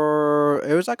 4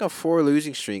 it was a 4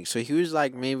 losing streak. So he was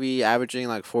maybe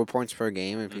averaging 4 points per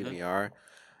game in PPR.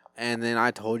 And then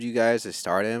I told you guys to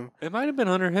start him. It might have been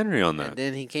Hunter Henry on that. And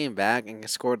then he came back and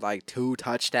scored 2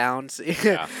 touchdowns.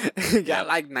 Yeah. He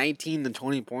got 19 to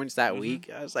 20 points that Mhm. week.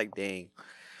 I was like, dang.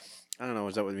 I don't know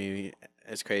what's up with me.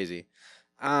 It's crazy.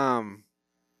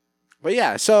 But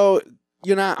yeah, so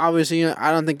you're not obviously.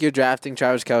 I don't think you're drafting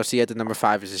Travis Kelce at the number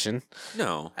 5 position.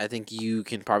 No. I think you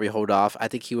can probably hold off. I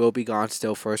think he will be gone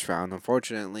still first round,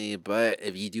 unfortunately. But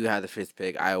if you do have the 5th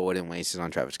pick, I wouldn't waste it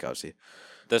on Travis Kelce.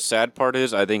 The sad part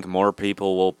is, I think more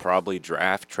people will probably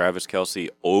draft Travis Kelce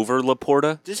over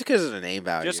Laporta. Just because of the name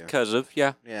value. Just because of,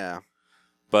 yeah. Yeah.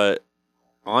 But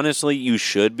honestly, you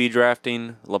should be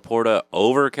drafting Laporta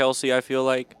over Kelce, I feel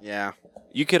like. Yeah.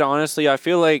 You could honestly, I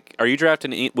feel like, would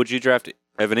you draft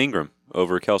Evan Ingram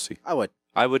over Kelce? I would.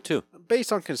 I would too.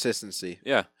 Based on consistency.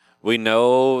 Yeah. We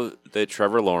know that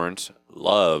Trevor Lawrence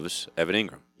loves Evan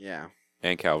Ingram. Yeah.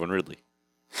 And Calvin Ridley.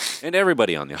 And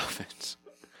everybody on the offense.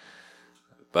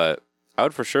 But I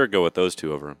would for sure go with those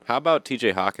two over him. How about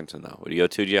TJ Hawkinson, though? Would you go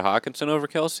TJ Hawkinson over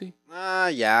Kelce?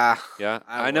 Yeah. Yeah.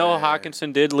 I know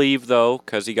Hawkinson did leave, though,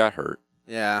 because he got hurt.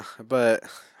 Yeah, but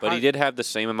he did have the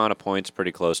same amount of points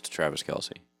pretty close to Travis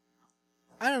Kelce.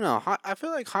 I don't know. I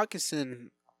feel like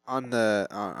Hawkinson on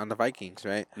the Vikings,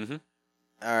 right?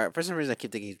 Mm-hmm. For some reason, I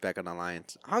keep thinking he's back on the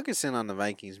Lions. Hawkinson on the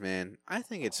Vikings, man. I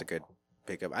think it's a good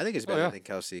pickup. I think it's better than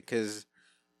Kelce because,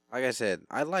 like I said,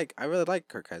 I really like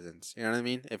Kirk Cousins. You know what I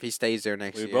mean? If he stays there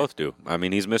next year, we both do. I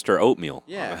mean, he's Mr. Oatmeal.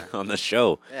 Yeah. on the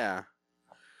show. Yeah.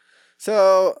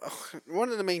 So, one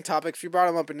of the main topics, we brought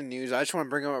him up in the news. I just want to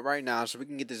bring him up right now so we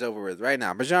can get this over with right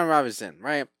now. Bijan Robinson,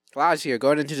 right? Last year,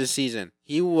 going into the season,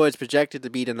 he was projected to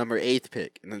be the number 8th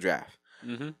pick in the draft.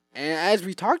 Mm-hmm. And as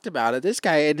we talked about it, this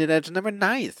guy ended as the number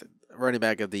 9th running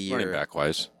back of the year. Running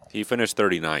back-wise. He finished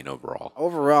 39 overall.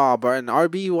 Overall, but in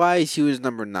RB-wise, he was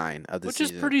number 9 of the season.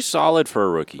 Which is pretty solid for a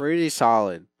rookie. Pretty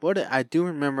solid. But I do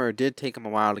remember it did take him a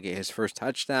while to get his first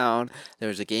touchdown. There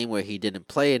was a game where he didn't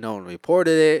play and no one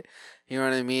reported it. You know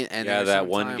what I mean? And yeah, that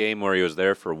one game where he was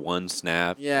there for one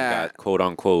snap. Yeah. Got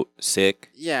quote-unquote sick.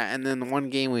 Yeah, and then the one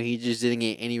game where he just didn't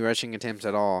get any rushing attempts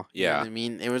at all. Yeah. You know what I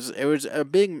mean? It was a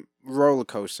big roller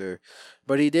coaster.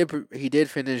 But he did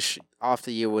finish off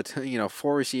the year with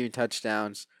 4 receiving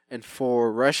touchdowns and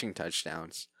 4 rushing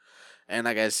touchdowns. And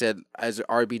like I said, as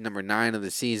RB number 9 of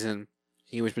the season,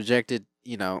 he was projected,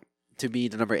 to be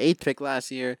the number 8 pick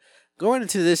last year. Going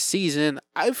into this season,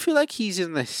 I feel like he's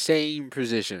in the same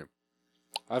position.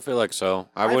 I feel like so.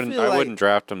 I wouldn't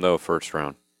draft him though first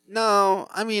round. No,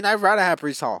 I mean I'd rather have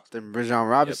Breece Hall than Bijan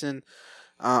Robinson.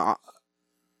 Yep.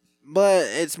 But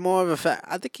it's more of a fact.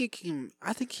 I think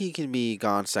he can be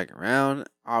gone second round,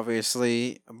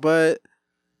 obviously. But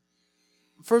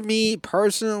for me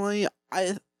personally,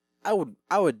 I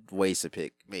would waste a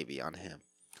pick maybe on him.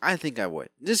 I think I would,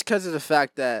 just because of the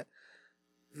fact that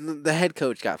the head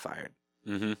coach got fired.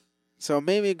 Mm-hmm. So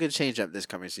maybe it could change up this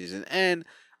coming season. And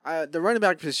the running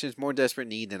back position is more desperate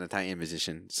need than a tight end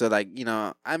position. So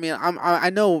I mean, I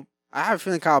know I have a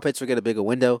feeling Kyle Pitts will get a bigger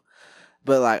window,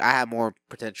 but I have more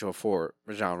potential for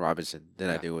Bijan Robinson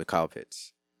than I do with Kyle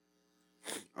Pitts.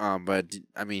 But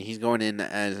I mean, he's going in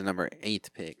as a number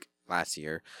 8th pick last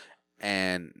year,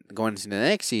 and going into the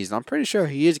next season, I'm pretty sure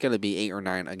he is going to be 8 or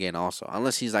 9 again, also,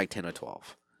 unless he's 10 or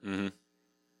 12. Mm-hmm.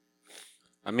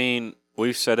 I mean,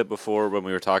 we've said it before when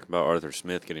we were talking about Arthur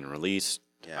Smith getting released.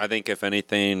 Yeah. I think, if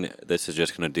anything, this is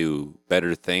just going to do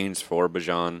better things for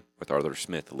Bijan with Arthur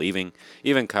Smith leaving.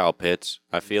 Even Kyle Pitts.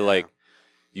 I feel like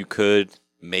you could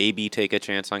maybe take a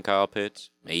chance on Kyle Pitts.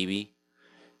 Maybe.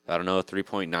 I don't know.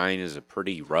 3.9 is a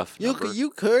pretty rough number. You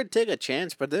could take a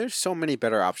chance, but there's so many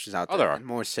better options out there. There are. And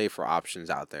more safer options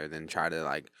out there than try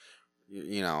to,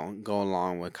 go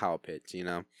along with Kyle Pitts,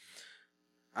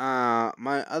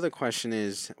 My other question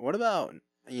is, what about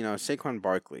Saquon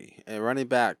Barkley, a running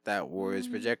back that was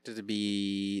projected to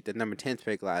be the number 10th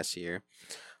pick last year?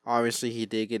 Obviously, he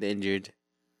did get injured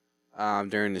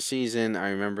during the season. I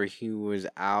remember he was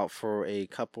out for a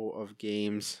couple of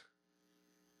games.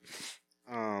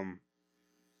 Or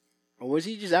was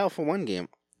he just out for one game?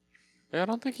 Yeah, I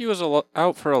don't think he was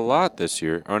out for a lot this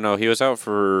year. Oh, no, he was out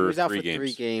for 3 games.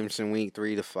 3 games in week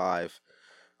 3 to 5.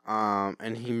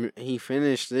 And he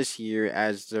finished this year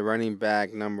as the running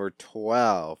back number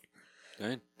 12.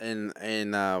 Dang.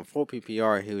 In full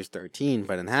PPR he was 13,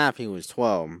 but in half he was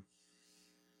 12.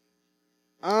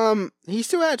 He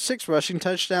still had 6 rushing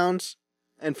touchdowns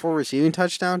and 4 receiving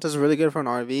touchdowns. That's really good for an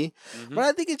RV. Mm-hmm. But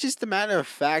I think it's just a matter of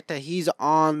fact that he's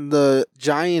on the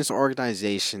Giants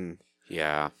organization.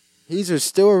 Yeah. He's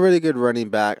still a really good running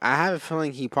back. I have a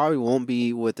feeling he probably won't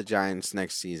be with the Giants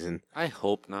next season. I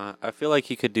hope not. I feel like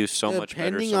he could do so much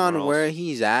better Depending on where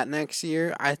he's at next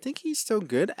year, I think he's still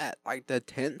good at the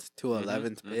 10th to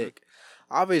 11th pick.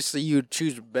 Obviously, you'd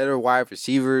choose better wide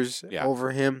receivers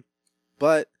over him.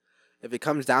 But if it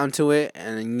comes down to it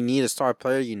and you need a star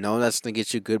player, that's going to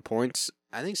get you good points.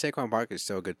 I think Saquon Barkley is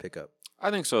still a good pickup.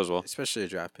 I think so as well. Especially a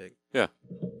draft pick. Yeah,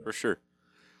 for sure.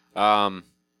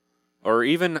 Or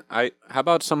even, how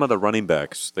about some of the running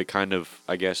backs that kind of,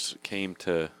 I guess, came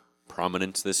to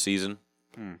prominence this season?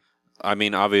 I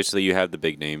mean, obviously you have the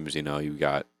big names, you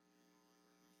got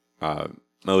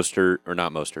ETN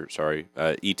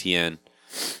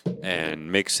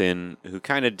and Mixon, who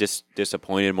kind of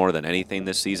disappointed more than anything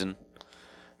this season.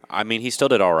 I mean, he still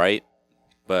did all right,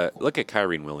 but look at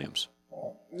Kyren Williams.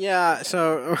 Yeah,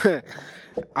 so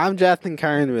I'm drafting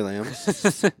Kyren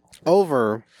Williams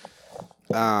over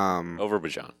Over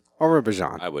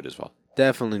Bajan. I would as well.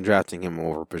 Definitely drafting him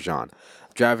over Bajan.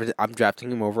 I'm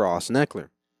drafting him over Austin Eckler.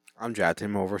 I'm drafting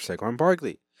him over Saquon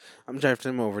Barkley. I'm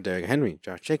drafting him over Derrick Henry,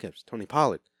 Josh Jacobs, Tony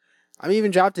Pollard. I'm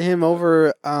even drafting him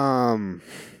over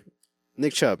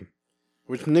Nick Chubb,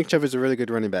 which Nick Chubb is a really good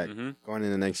running back going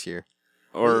into next year.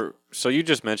 So you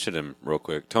just mentioned him real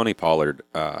quick. Tony Pollard.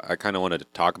 I kind of wanted to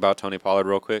talk about Tony Pollard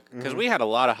real quick because we had a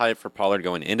lot of hype for Pollard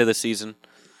going into the season.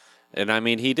 And, I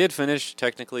mean, he did finish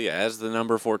technically as the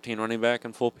number 14 running back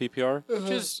in full PPR,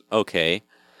 which is okay.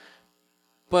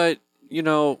 But, you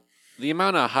know, the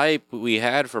amount of hype we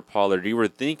had for Pollard, you were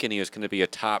thinking he was going to be a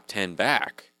top 10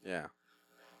 back. Yeah.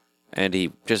 And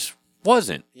he just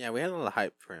wasn't. Yeah, we had a lot of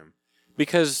hype for him.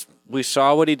 Because we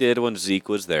saw what he did when Zeke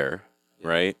was there,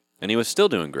 right? And he was still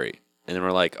doing great. And then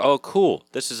we're like, oh, cool.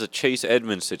 This is a Chase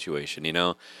Edmonds situation, you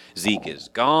know? Zeke is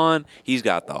gone. He's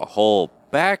got the whole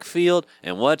backfield.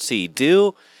 And what's he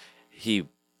do? He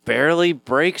barely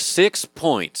breaks 6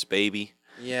 points, baby.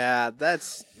 Yeah,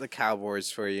 that's the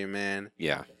Cowboys for you, man.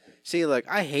 Yeah. See, look,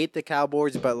 I hate the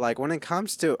Cowboys, but, like, when it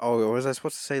comes to... Oh, was I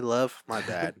supposed to say love? My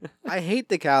bad. I hate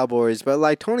the Cowboys, but,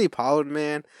 like, Tony Pollard,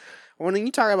 man, when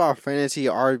you talk about fantasy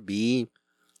RB...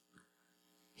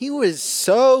 He was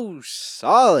so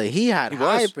solid. He had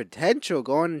high potential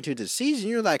going into the season.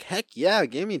 You're like, heck yeah,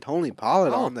 give me Tony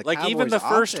Pollard on the Cowboys even the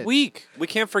first offense. week. We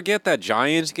can't forget that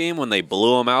Giants game when they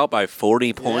blew him out by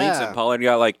 40 points and Pollard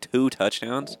got like 2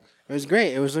 touchdowns. It was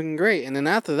great. It was looking great. And then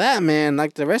after that, man,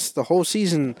 like the rest of the whole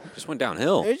season... Just went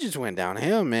downhill. It just went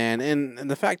downhill, man. And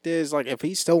the fact is, like, if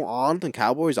he's still on the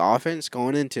Cowboys offense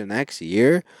going into next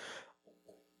year,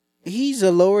 he's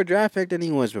a lower draft pick than he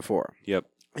was before. Yep.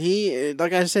 He,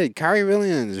 like I said, Kyrie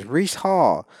Williams, Reese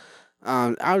Hall.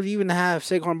 I would even have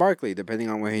Saquon Barkley, depending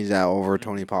on where he's at, over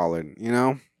Tony Pollard, you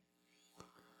know?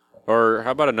 Or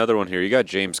how about another one here? You got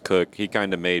James Cook. He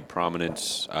kind of made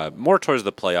prominence more towards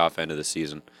the playoff end of the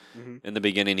season. In the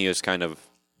beginning, he was kind of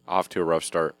off to a rough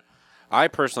start. I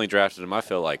personally drafted him, I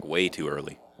feel like, way too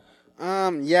early.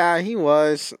 Yeah, he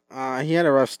was. He had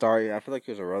a rough start. I feel like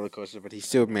it was a roller coaster, but he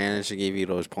still managed to give you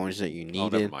those points that you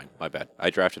needed. Oh, never mind. My bad. I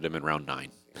drafted him in round 9.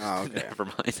 Oh, okay. Never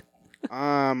mind.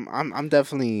 I'm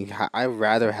definitely. I'd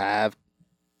rather have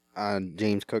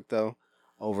James Cook though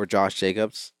over Josh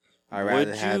Jacobs. I'd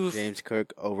rather have James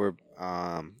Cook over.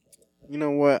 You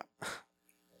know what?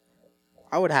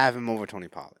 I would have him over Tony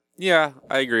Pollard. Yeah,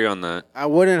 I agree on that. I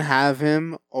wouldn't have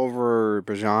him over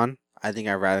Bajan. I think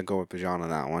I'd rather go with Bajan on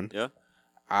that one. Yeah.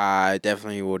 I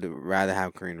definitely would rather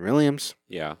have Kyren Williams.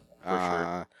 Yeah, for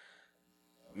sure.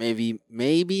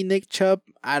 Maybe Nick Chubb.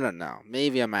 I don't know.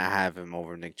 Maybe I might have him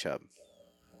over Nick Chubb.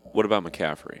 What about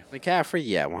McCaffrey? McCaffrey,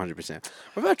 yeah, 100%.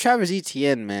 What about Travis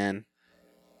Etienne, man?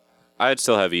 I'd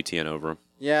still have ETN over him.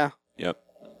 Yeah. Yep.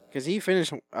 Because he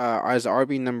finished as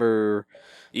RB number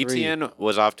 3. ETN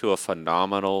was off to a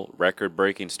phenomenal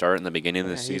record-breaking start in the beginning of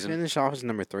the season. He finished off as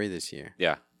number 3 this year.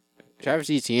 Yeah. Travis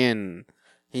Etienne,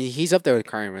 he's up there with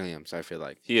Kyren Williams, I feel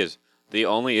like. He is. The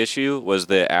only issue was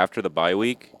that after the bye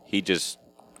week, it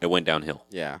went downhill.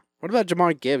 Yeah. What about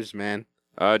Jamar Gibbs, man?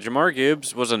 Jamar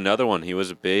Gibbs was another one. He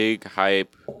was a big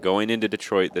hype going into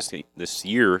Detroit this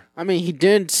year. I mean, he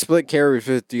did split carries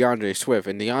with DeAndre Swift,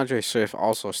 and DeAndre Swift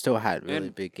also still had really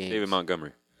big games. David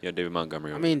Montgomery. Yeah, David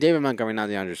Montgomery. David Montgomery, not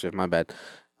DeAndre Swift, my bad.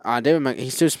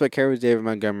 He still split carries with David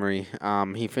Montgomery.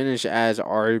 He finished as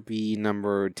RB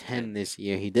number 10 this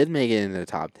year. He did make it into the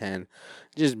top 10,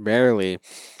 just barely.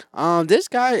 This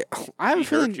guy, I have a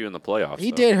feeling hurt you in the playoffs.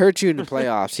 He did hurt you in the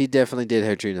playoffs. He definitely did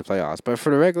hurt you in the playoffs. But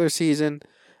for the regular season,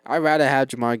 I'd rather have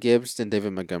Jamar Gibbs than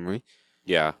David Montgomery.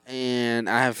 Yeah. And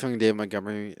I have a feeling David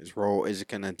Montgomery's role is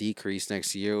going to decrease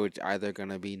next year, which either going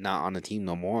to be not on the team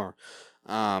no more.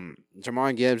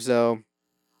 Jamar Gibbs, though,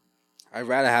 I'd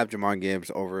rather have Jamar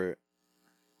Gibbs over,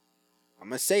 I'm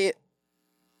going to say it,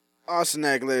 Austin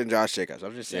Eckler and Josh Jacobs.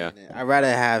 I'm just saying it. I'd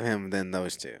rather have him than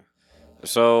those two.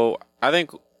 So, I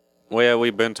think,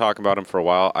 we've been talking about him for a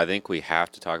while. I think we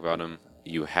have to talk about him.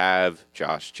 You have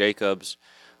Josh Jacobs,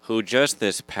 who just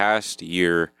this past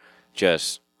year,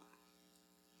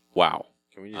 wow.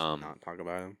 Can we just not talk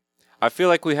about him? I feel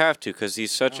like we have to because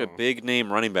he's such a big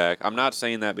name running back. I'm not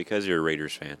saying that because you're a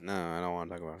Raiders fan. No, I don't want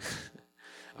to talk about him.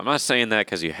 I'm not saying that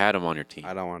because you had him on your team.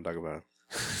 I don't want to talk about him.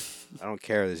 I don't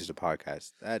care. This is a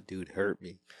podcast. That dude hurt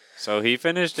me. So he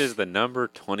finished as the number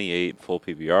 28 full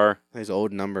PPR. His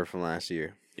old number from last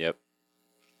year. Yep.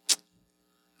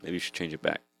 Maybe you should change it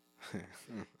back.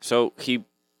 So he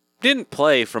didn't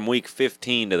play from week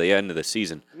 15 to the end of the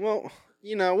season. Well,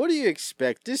 what do you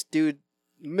expect? This dude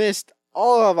missed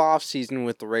all of offseason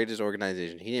with the Raiders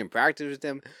organization. He didn't practice with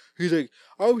them. He's like,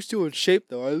 I was still in shape,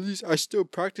 though. At least I still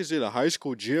practice in a high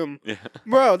school gym. Yeah.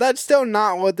 Bro, that's still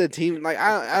not what the team... Like,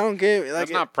 I don't get it. Like,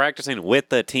 That's not practicing with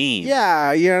the team.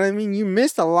 Yeah, you know what I mean? You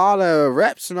missed a lot of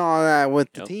reps and all that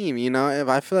with the team, If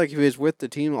I feel like if he was with the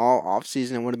team all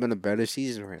offseason, it would have been a better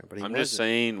season for him. But I'm just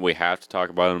saying we have to talk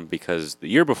about him because the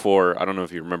year before, I don't know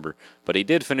if you remember, but he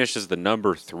did finish as the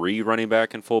number 3 running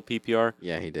back in full PPR.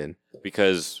 Yeah, he did.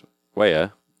 Because, Wea,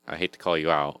 I hate to call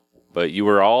you out, but you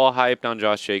were all hyped on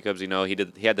Josh Jacobs. He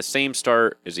had the same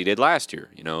start as he did last year.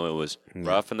 It was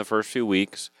rough in the first few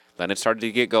weeks. Then it started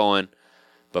to get going.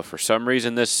 But for some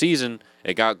reason this season,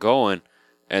 it got going,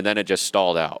 and then it just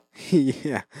stalled out.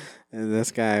 Yeah. And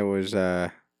this guy was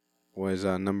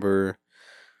number...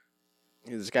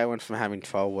 This guy went from having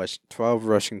 12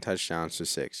 rushing touchdowns to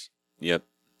 6. Yep.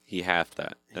 He halved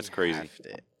that. That's crazy. Halved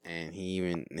it. And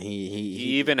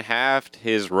he even halved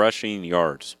his rushing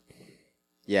yards.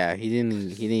 Yeah, he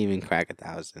didn't even crack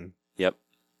 1,000. Yep.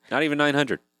 Not even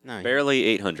 900. No, barely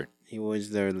 800. He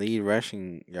was their lead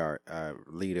rushing yard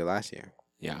leader last year.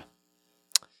 Yeah.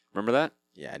 Remember that?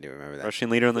 Yeah, I do remember that.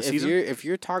 Rushing leader in the season? If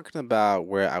you're talking about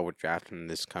where I would draft him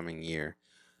this coming year,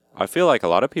 I feel like a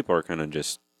lot of people are going to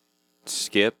just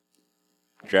skip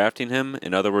drafting him.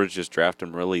 In other words, just draft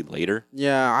him really later.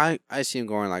 Yeah, I see him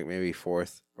going like maybe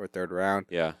 4th or 3rd round.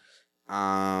 Yeah.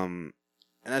 And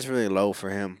that's really low for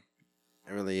him.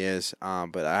 It really is.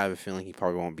 But I have a feeling he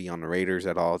probably won't be on the Raiders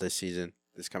at all this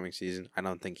coming season. I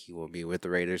don't think he will be with the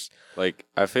Raiders. Like,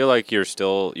 I feel like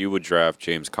you would draft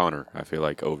James Conner, I feel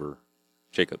like, over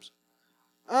Jacobs.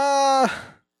 What?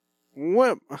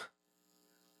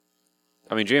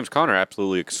 I mean, James Conner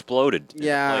absolutely exploded in the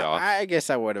playoffs. I guess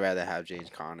I would rather have James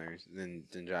Conner than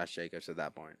Josh Jacobs at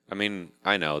that point. I mean,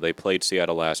 I know they played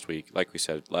Seattle last week. Like we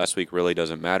said, last week really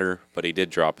doesn't matter, but he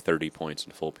did drop 30 points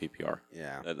in full PPR.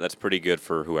 Yeah. That's pretty good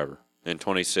for whoever. And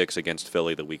 26 against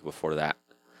Philly the week before that.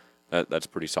 That's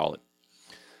pretty solid.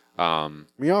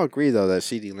 We all agree, though, that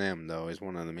CeeDee Lamb, though, is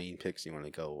one of the main picks you want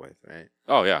to go with, right?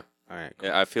 Oh, yeah. All right. Cool.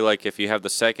 Yeah, I feel like if you have the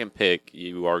second pick,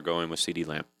 you are going with CeeDee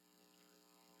Lamb.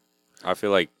 I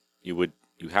feel like you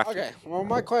have to. Okay, well,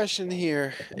 my question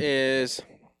here is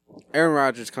Aaron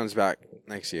Rodgers comes back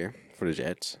next year for the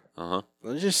Jets. Uh-huh.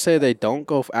 Let's just say they don't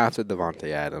go after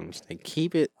Devontae Adams. They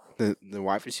keep it, the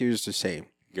wide receivers the same.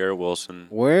 Garrett Wilson.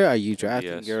 Where are you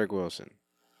drafting Yes. Garrett Wilson?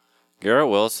 Garrett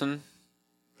Wilson,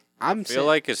 I feel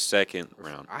like his second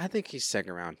round. I think he's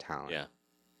second-round talent. Yeah.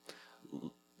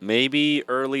 Maybe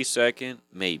early second,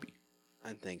 maybe.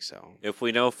 I think so. If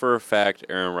we know for a fact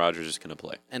Aaron Rodgers is going to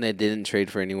play. And they didn't trade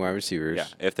for any wide receivers. Yeah,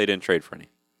 if they didn't trade for any.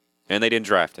 And they didn't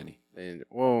draft any. And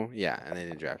they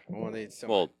didn't draft.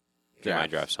 They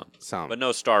might draft some. Some. But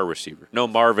no star receiver. No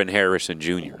Marvin Harrison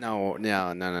Jr. No.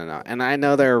 And I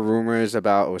know there are rumors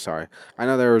about. I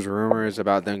know there was rumors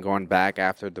about them going back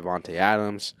after Devontae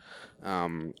Adams. I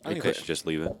think they should just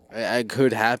leave it. It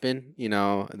could happen.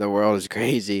 The world is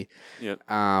crazy. Yep.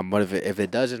 But if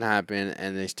it doesn't happen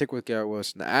and they stick with Garrett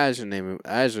Wilson as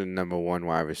your number 1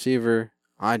 wide receiver,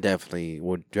 I definitely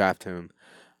would draft him.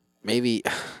 Maybe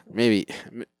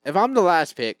if I'm the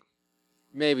last pick,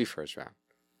 maybe first round.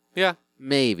 Yeah.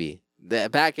 Maybe the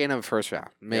back end of first round.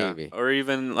 Maybe. Yeah. Or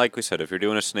even like we said, if you're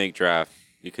doing a snake draft,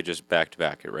 you could just back to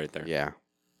back it right there. Yeah.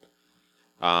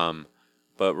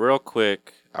 But real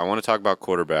quick, I want to talk about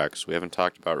quarterbacks. We haven't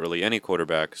talked about really any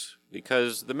quarterbacks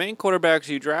because the main quarterbacks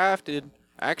you drafted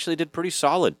actually did pretty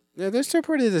solid. Yeah, they're still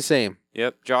pretty the same.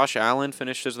 Yep. Josh Allen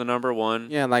finished as the number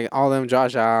 1. Yeah, like all them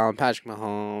Josh Allen, Patrick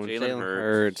Mahomes, Jalen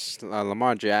Hurts,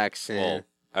 Lamar Jackson. Well,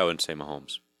 I wouldn't say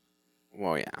Mahomes.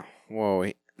 Well, yeah.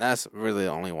 Well, that's really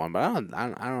the only one, but I don't.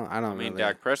 I mean, really.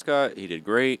 Dak Prescott, he did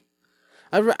great.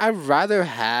 I'd rather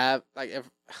have if.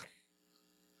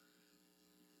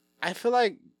 I feel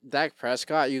like Dak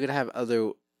Prescott, you could have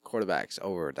other quarterbacks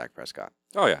over Dak Prescott.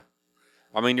 Oh, yeah.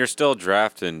 I mean, you're still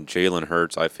drafting Jalen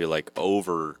Hurts, I feel like,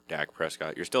 over Dak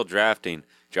Prescott. You're still drafting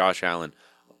Josh Allen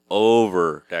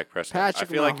over Dak Prescott. I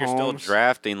feel like you're still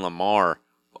drafting Lamar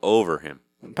over him.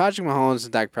 Patrick Mahomes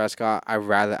and Dak Prescott, I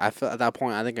feel at that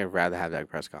point, I think I'd rather have Dak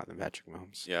Prescott than Patrick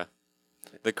Mahomes. Yeah.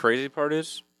 The crazy part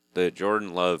is that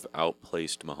Jordan Love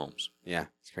outplaced Mahomes. Yeah,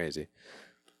 it's crazy.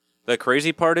 The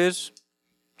crazy part is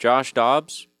Josh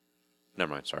Dobbs.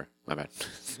 Never mind, sorry. My bad.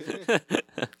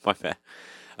 My bad.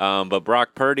 But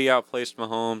Brock Purdy outplaced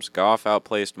Mahomes. Goff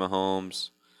outplaced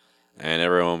Mahomes. And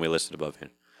everyone we listed above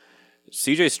him.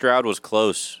 C.J. Stroud was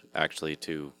close, actually,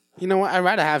 to... You know what? I'd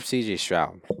rather have C.J.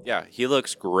 Stroud. Yeah, he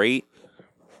looks great.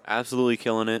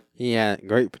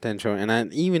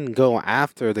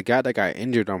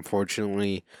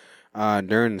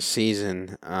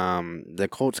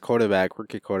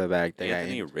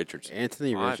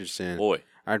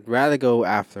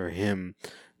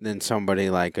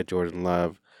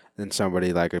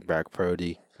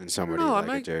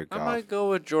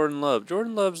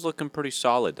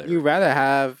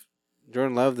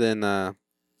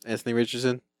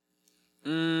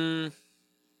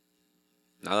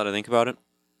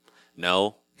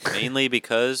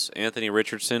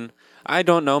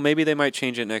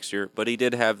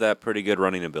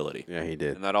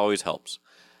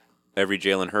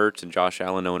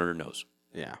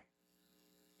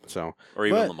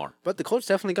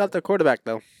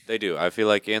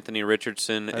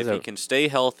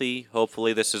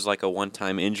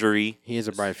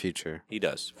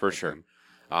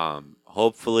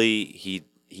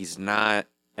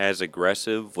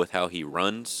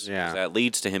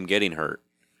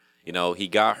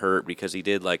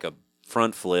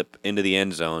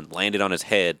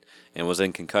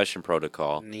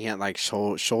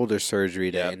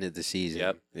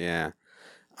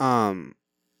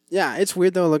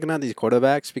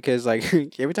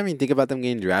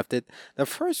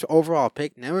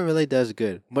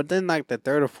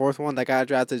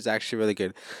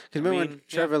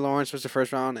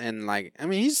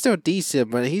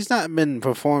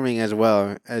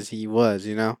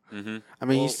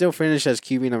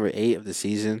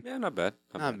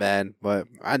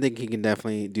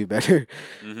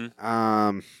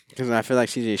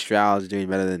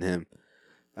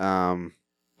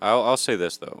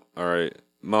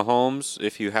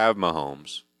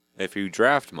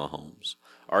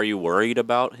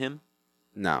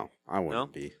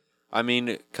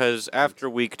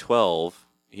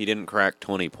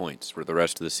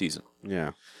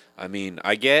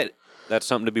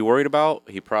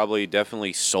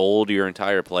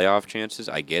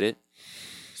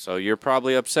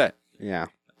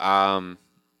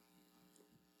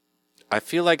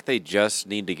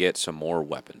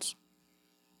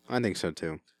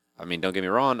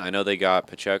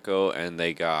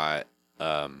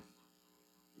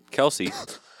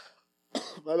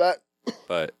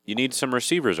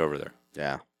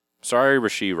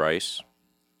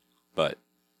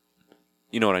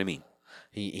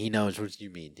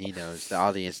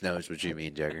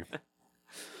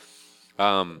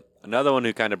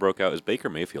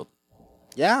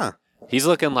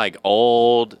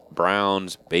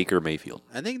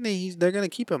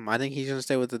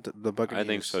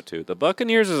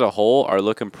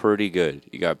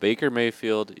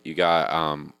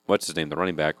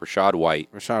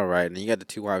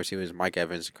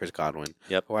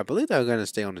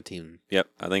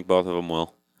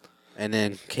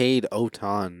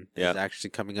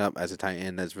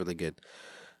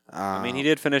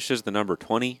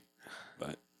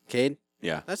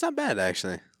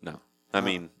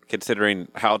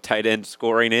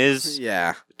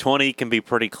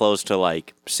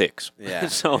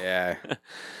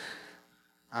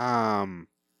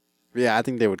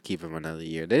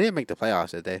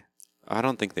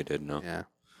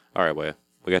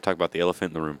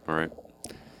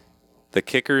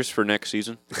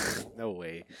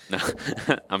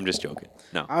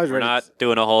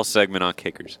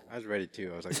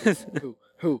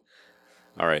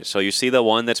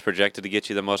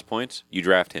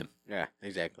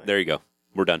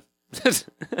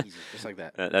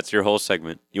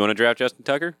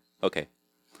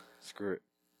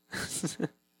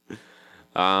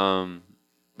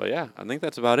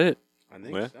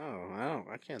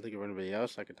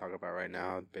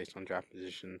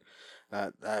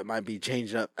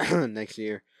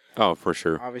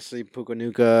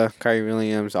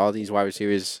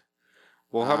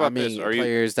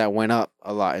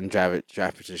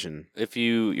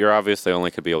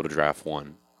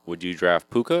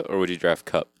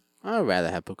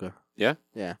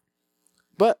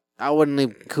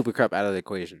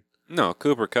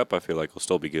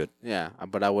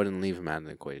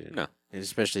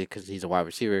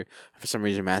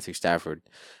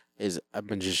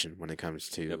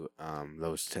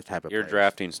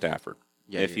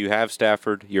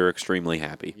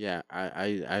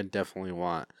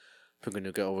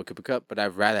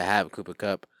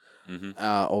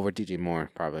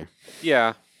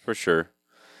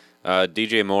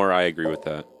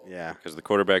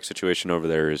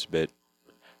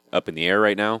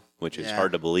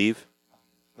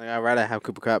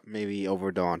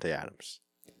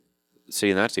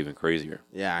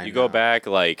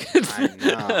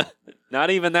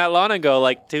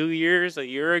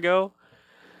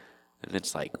 And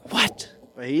it's like, what?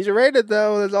 But he's rated,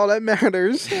 though. That's all that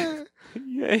matters. Yay.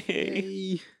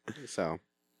 Yay. So.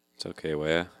 It's okay,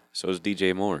 Wea. So is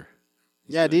DJ Moore.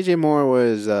 Yeah, DJ Moore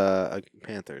was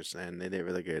Panthers, and they did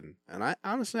really good. And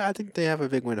I think they have a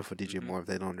big window for DJ Moore if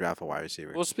they don't draft a wide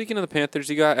receiver. Well, speaking of the Panthers,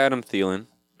 you got Adam Thielen.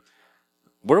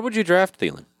 Where would you draft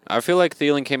Thielen? I feel like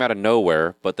Thielen came out of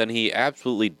nowhere, but then he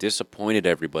absolutely disappointed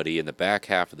everybody in the back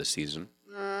half of the season.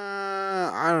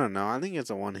 I don't know. I think it's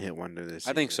a one-hit wonder this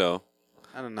season. I think so.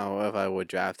 I don't know if I would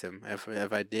draft him.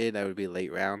 If I did, I would be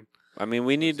late round. I mean,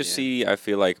 we need to see, I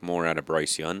feel like, more out of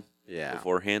Bryce Young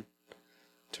beforehand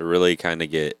to really kind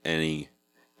of get any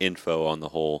info on the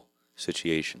whole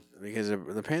situation. Because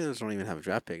the Panthers don't even have a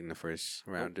draft pick in the first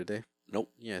round, do they? Nope.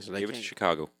 Yeah, so they give it to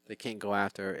Chicago. They can't go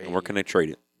after and we're going to trade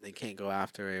it. They can't go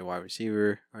after a wide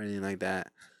receiver or anything like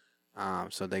that.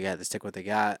 So they got to stick what they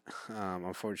got.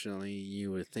 Unfortunately,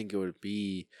 you would think it would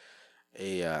be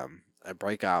a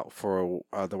breakout for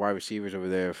the wide receivers over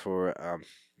there for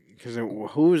because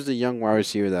who's the young wide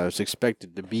receiver that was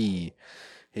expected to be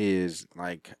his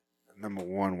like number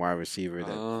one wide receiver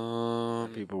that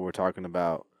people were talking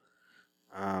about?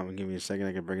 Give me a second,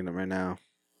 I can bring it up right now.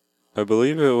 I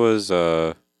believe it was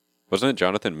wasn't it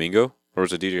Jonathan Mingo or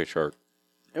was it DJ Shark?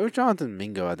 It was Jonathan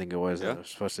Mingo, I think it was. That was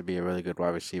supposed to be a really good wide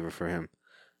receiver for him.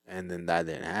 And then that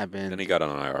didn't happen. Then he got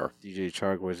on IR. DJ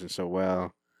Chark wasn't so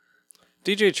well.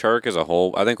 DJ Chark as a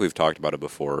whole, I think we've talked about it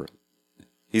before.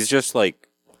 He's just like,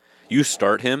 you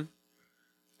start him,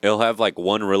 he'll have like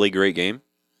one really great game,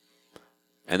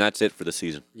 and that's it for the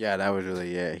season. Yeah, that was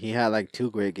really it. He had like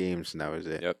 2 great games, and that was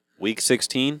it. Yep. Week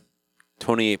 16,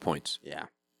 28 points. Yeah.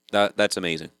 That's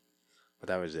amazing. But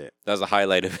that was it. That was the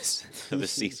highlight of his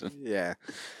season. Yeah.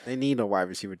 They need a wide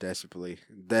receiver desperately.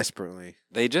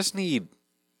 They just need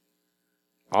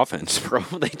offense, bro.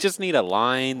 They just need a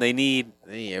line. They need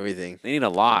everything. They need a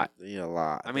lot.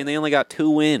 I mean, they only got 2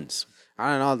 wins.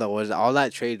 I don't know, though. Was all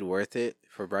that trade worth it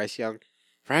for Bryce Young?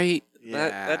 Right?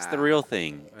 Yeah. That's the real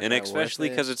thing. And especially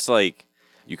because it's like,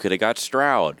 you could have got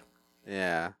Stroud.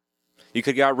 Yeah. You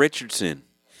could have got Richardson.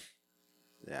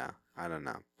 Yeah. I don't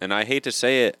know. And I hate to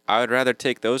say it, I would rather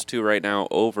take those 2 right now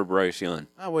over Bryce Young.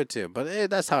 I would too, but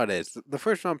that's how it is. The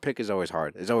first round pick is always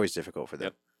hard. It's always difficult for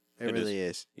them. Yep. It really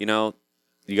is. You know,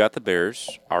 you got the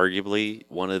Bears, arguably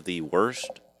one of the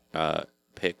worst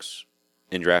picks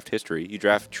in draft history. You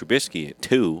draft Trubisky at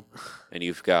 2, and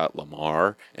you've got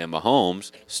Lamar and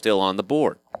Mahomes still on the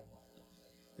board.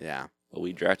 Yeah. But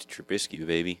we drafted Trubisky,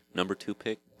 baby. Number 2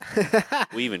 pick.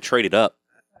 We even traded up.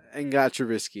 And got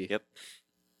Trubisky. Yep.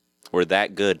 We're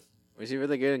that good. Was he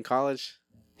really good in college?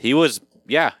 He was.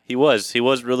 He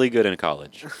was really good in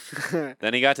college.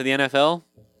 Then he got to the NFL.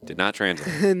 Did not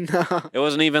translate. No. It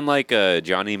wasn't even like a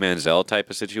Johnny Manziel type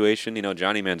of situation. You know,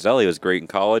 Johnny Manziel, he was great in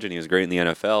college and he was great in the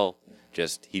NFL.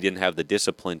 Just he didn't have the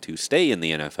discipline to stay in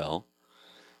the NFL.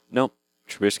 Nope.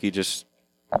 Trubisky just...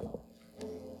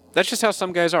 That's just how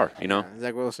some guys are, you know? Yeah,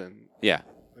 Zach Wilson. Yeah.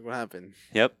 Look what happened.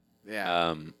 Yep.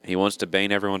 Yeah. He wants to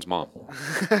bang everyone's mom.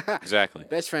 Exactly.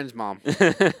 Best friend's mom.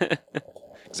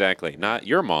 Exactly. Not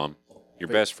your mom. Your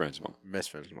best friend's mom. Best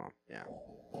friend's mom. Yeah.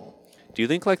 Do you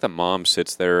think like the mom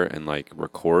sits there and like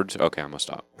records? Okay, I'm gonna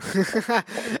stop.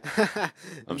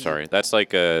 I'm sorry. That's like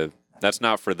that's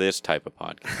not for this type of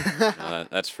podcast. No,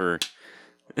 that's for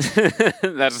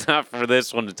that's not for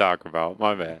this one to talk about.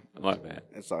 My bad.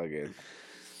 It's all good.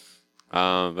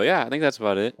 But yeah, I think that's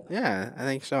about it. Yeah, I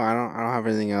think so. I don't have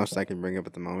anything else I can bring up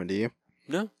at the moment. Do you?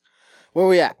 No. Where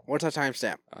we at? What's our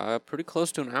timestamp? Pretty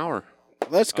close to an hour.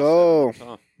 Let's go.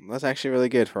 That's actually really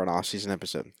good for an off-season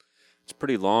episode. It's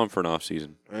pretty long for an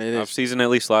off-season. Off-season, at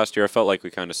least last year, I felt like we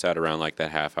kind of sat around like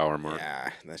that half-hour mark.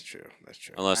 Yeah, that's true.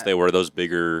 Unless they were those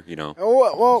bigger, you know.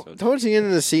 Well, towards the end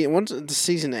of the season, once the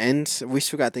season ends, we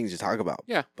still got things to talk about.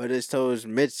 Yeah. But it's those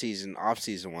mid-season,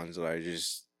 off-season ones that are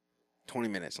just 20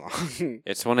 minutes long.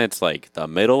 It's when it's like the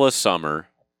middle of summer.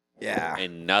 Yeah.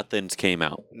 And nothing's came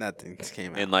out.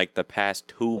 In like the past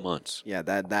 2 months. Yeah,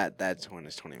 that's when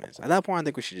it's 20 minutes. At that point, I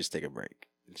think we should just take a break.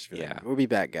 We'll be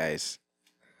back, guys.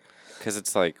 Because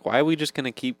it's like, why are we just going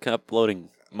to keep uploading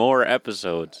more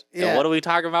episodes? Yeah. And what do we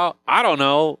talk about? I don't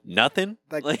know. Nothing?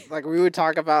 Like we would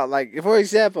talk about, like, for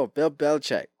example, Bill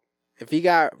Belichick. If he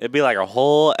got... It'd be like a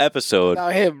whole episode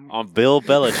about him. On Bill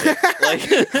Belichick.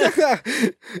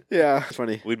 Yeah. It's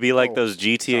funny. We'd be like those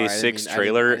GTA 6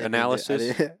 trailer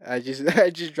analysis. I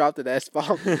just dropped an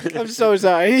S-bomb. I'm so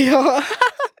sorry.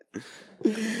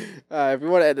 If you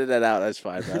want to edit that out, that's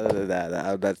fine. But other than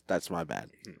that, that's my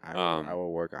bad. I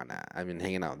will work on that. I've been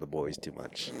hanging out with the boys too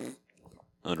much.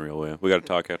 Unreal, Will. We got to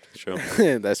talk after the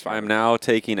show. That's fine. I'm now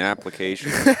taking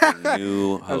applications for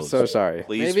new I'm hosts. so sorry.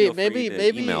 Please feel free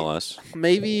to email us.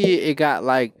 Maybe it got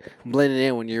like blended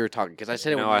in when you were talking because I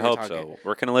said it when No, you I were hope talking. so.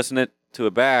 We're going to listen to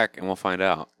it back, and we'll find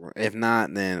out. If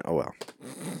not, then oh well.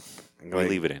 We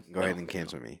leave it in. Go ahead and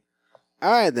cancel me.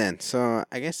 All right then. So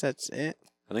I guess that's it.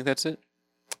 I think that's it.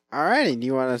 All righty. Do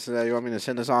you want us? You want me to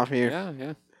send us off here?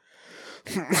 Yeah.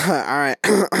 All right.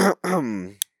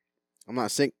 I'm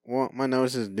not sick. Well, my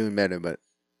nose is doing better, but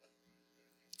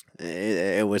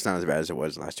it was not as bad as it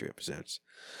was the last 2 episodes.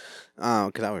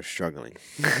 Because I was struggling.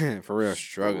 For real,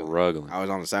 struggling. I was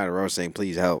on the side of the road saying,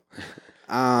 please help.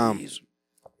 Please.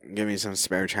 Give me some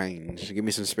spare change. Give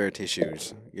me some spare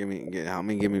tissues. Give me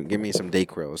some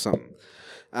Dayquil or something.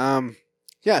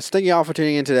 So thank you all for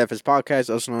tuning into the FS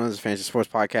Podcast, also known as the Fantasy Sports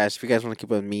Podcast. If you guys want to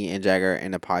keep up with me and Jagger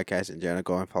and the podcast in general,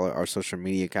 go and follow our social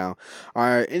media account.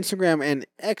 Our Instagram and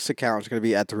X account is going to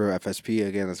be at The Real FSP.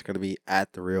 Again, that's going to be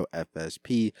at The Real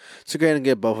FSP. So go ahead and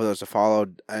get both of those to follow.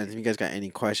 And if you guys got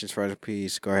any questions for us,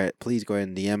 please go ahead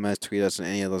and DM us, tweet us on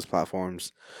any of those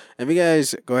platforms. And if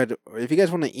you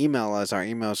guys want to email us, our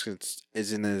email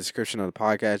is in the description of the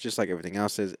podcast, just like everything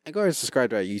else is. And go ahead and subscribe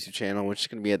to our YouTube channel, which is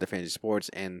going to be at the Fantasy Sports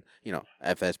and,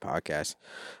 FS Podcast.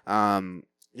 So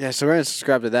go ahead and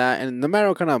subscribe to that. And no matter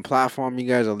what kind of platform you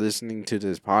guys are listening to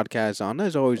this podcast on,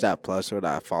 there's always that plus or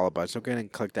that follow button. So go ahead and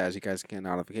click that so you guys get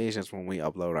notifications when we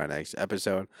upload our next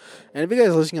episode. And if you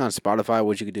guys are listening on Spotify,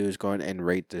 what you can do is go ahead and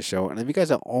rate the show. And if you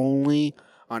guys are only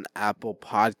on Apple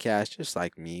Podcasts, just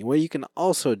like me, what you can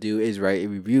also do is write a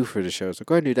review for the show. So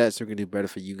go ahead and do that so we can do better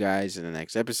for you guys in the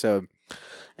next episode.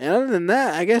 And other than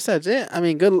that, I guess that's it. I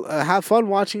mean, good. Have fun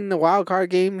watching the wild card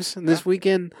games this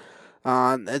weekend.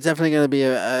 It's definitely going to be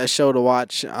a show to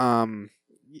watch. And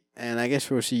I guess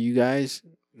we'll see you guys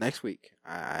next week.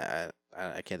 I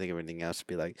can't think of anything else to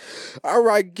be like, all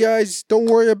right, guys, don't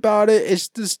worry about it. It's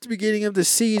just the beginning of the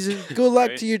season. Good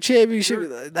luck to your championship.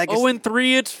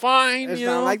 0-3, it's fine. It's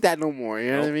not like that no more.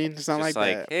 You know what I mean? It's not just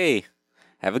like that. Hey,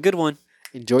 have a good one.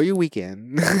 Enjoy your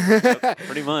weekend.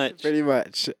 Pretty much. Pretty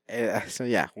much.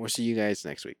 So, we'll see you guys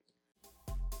next week.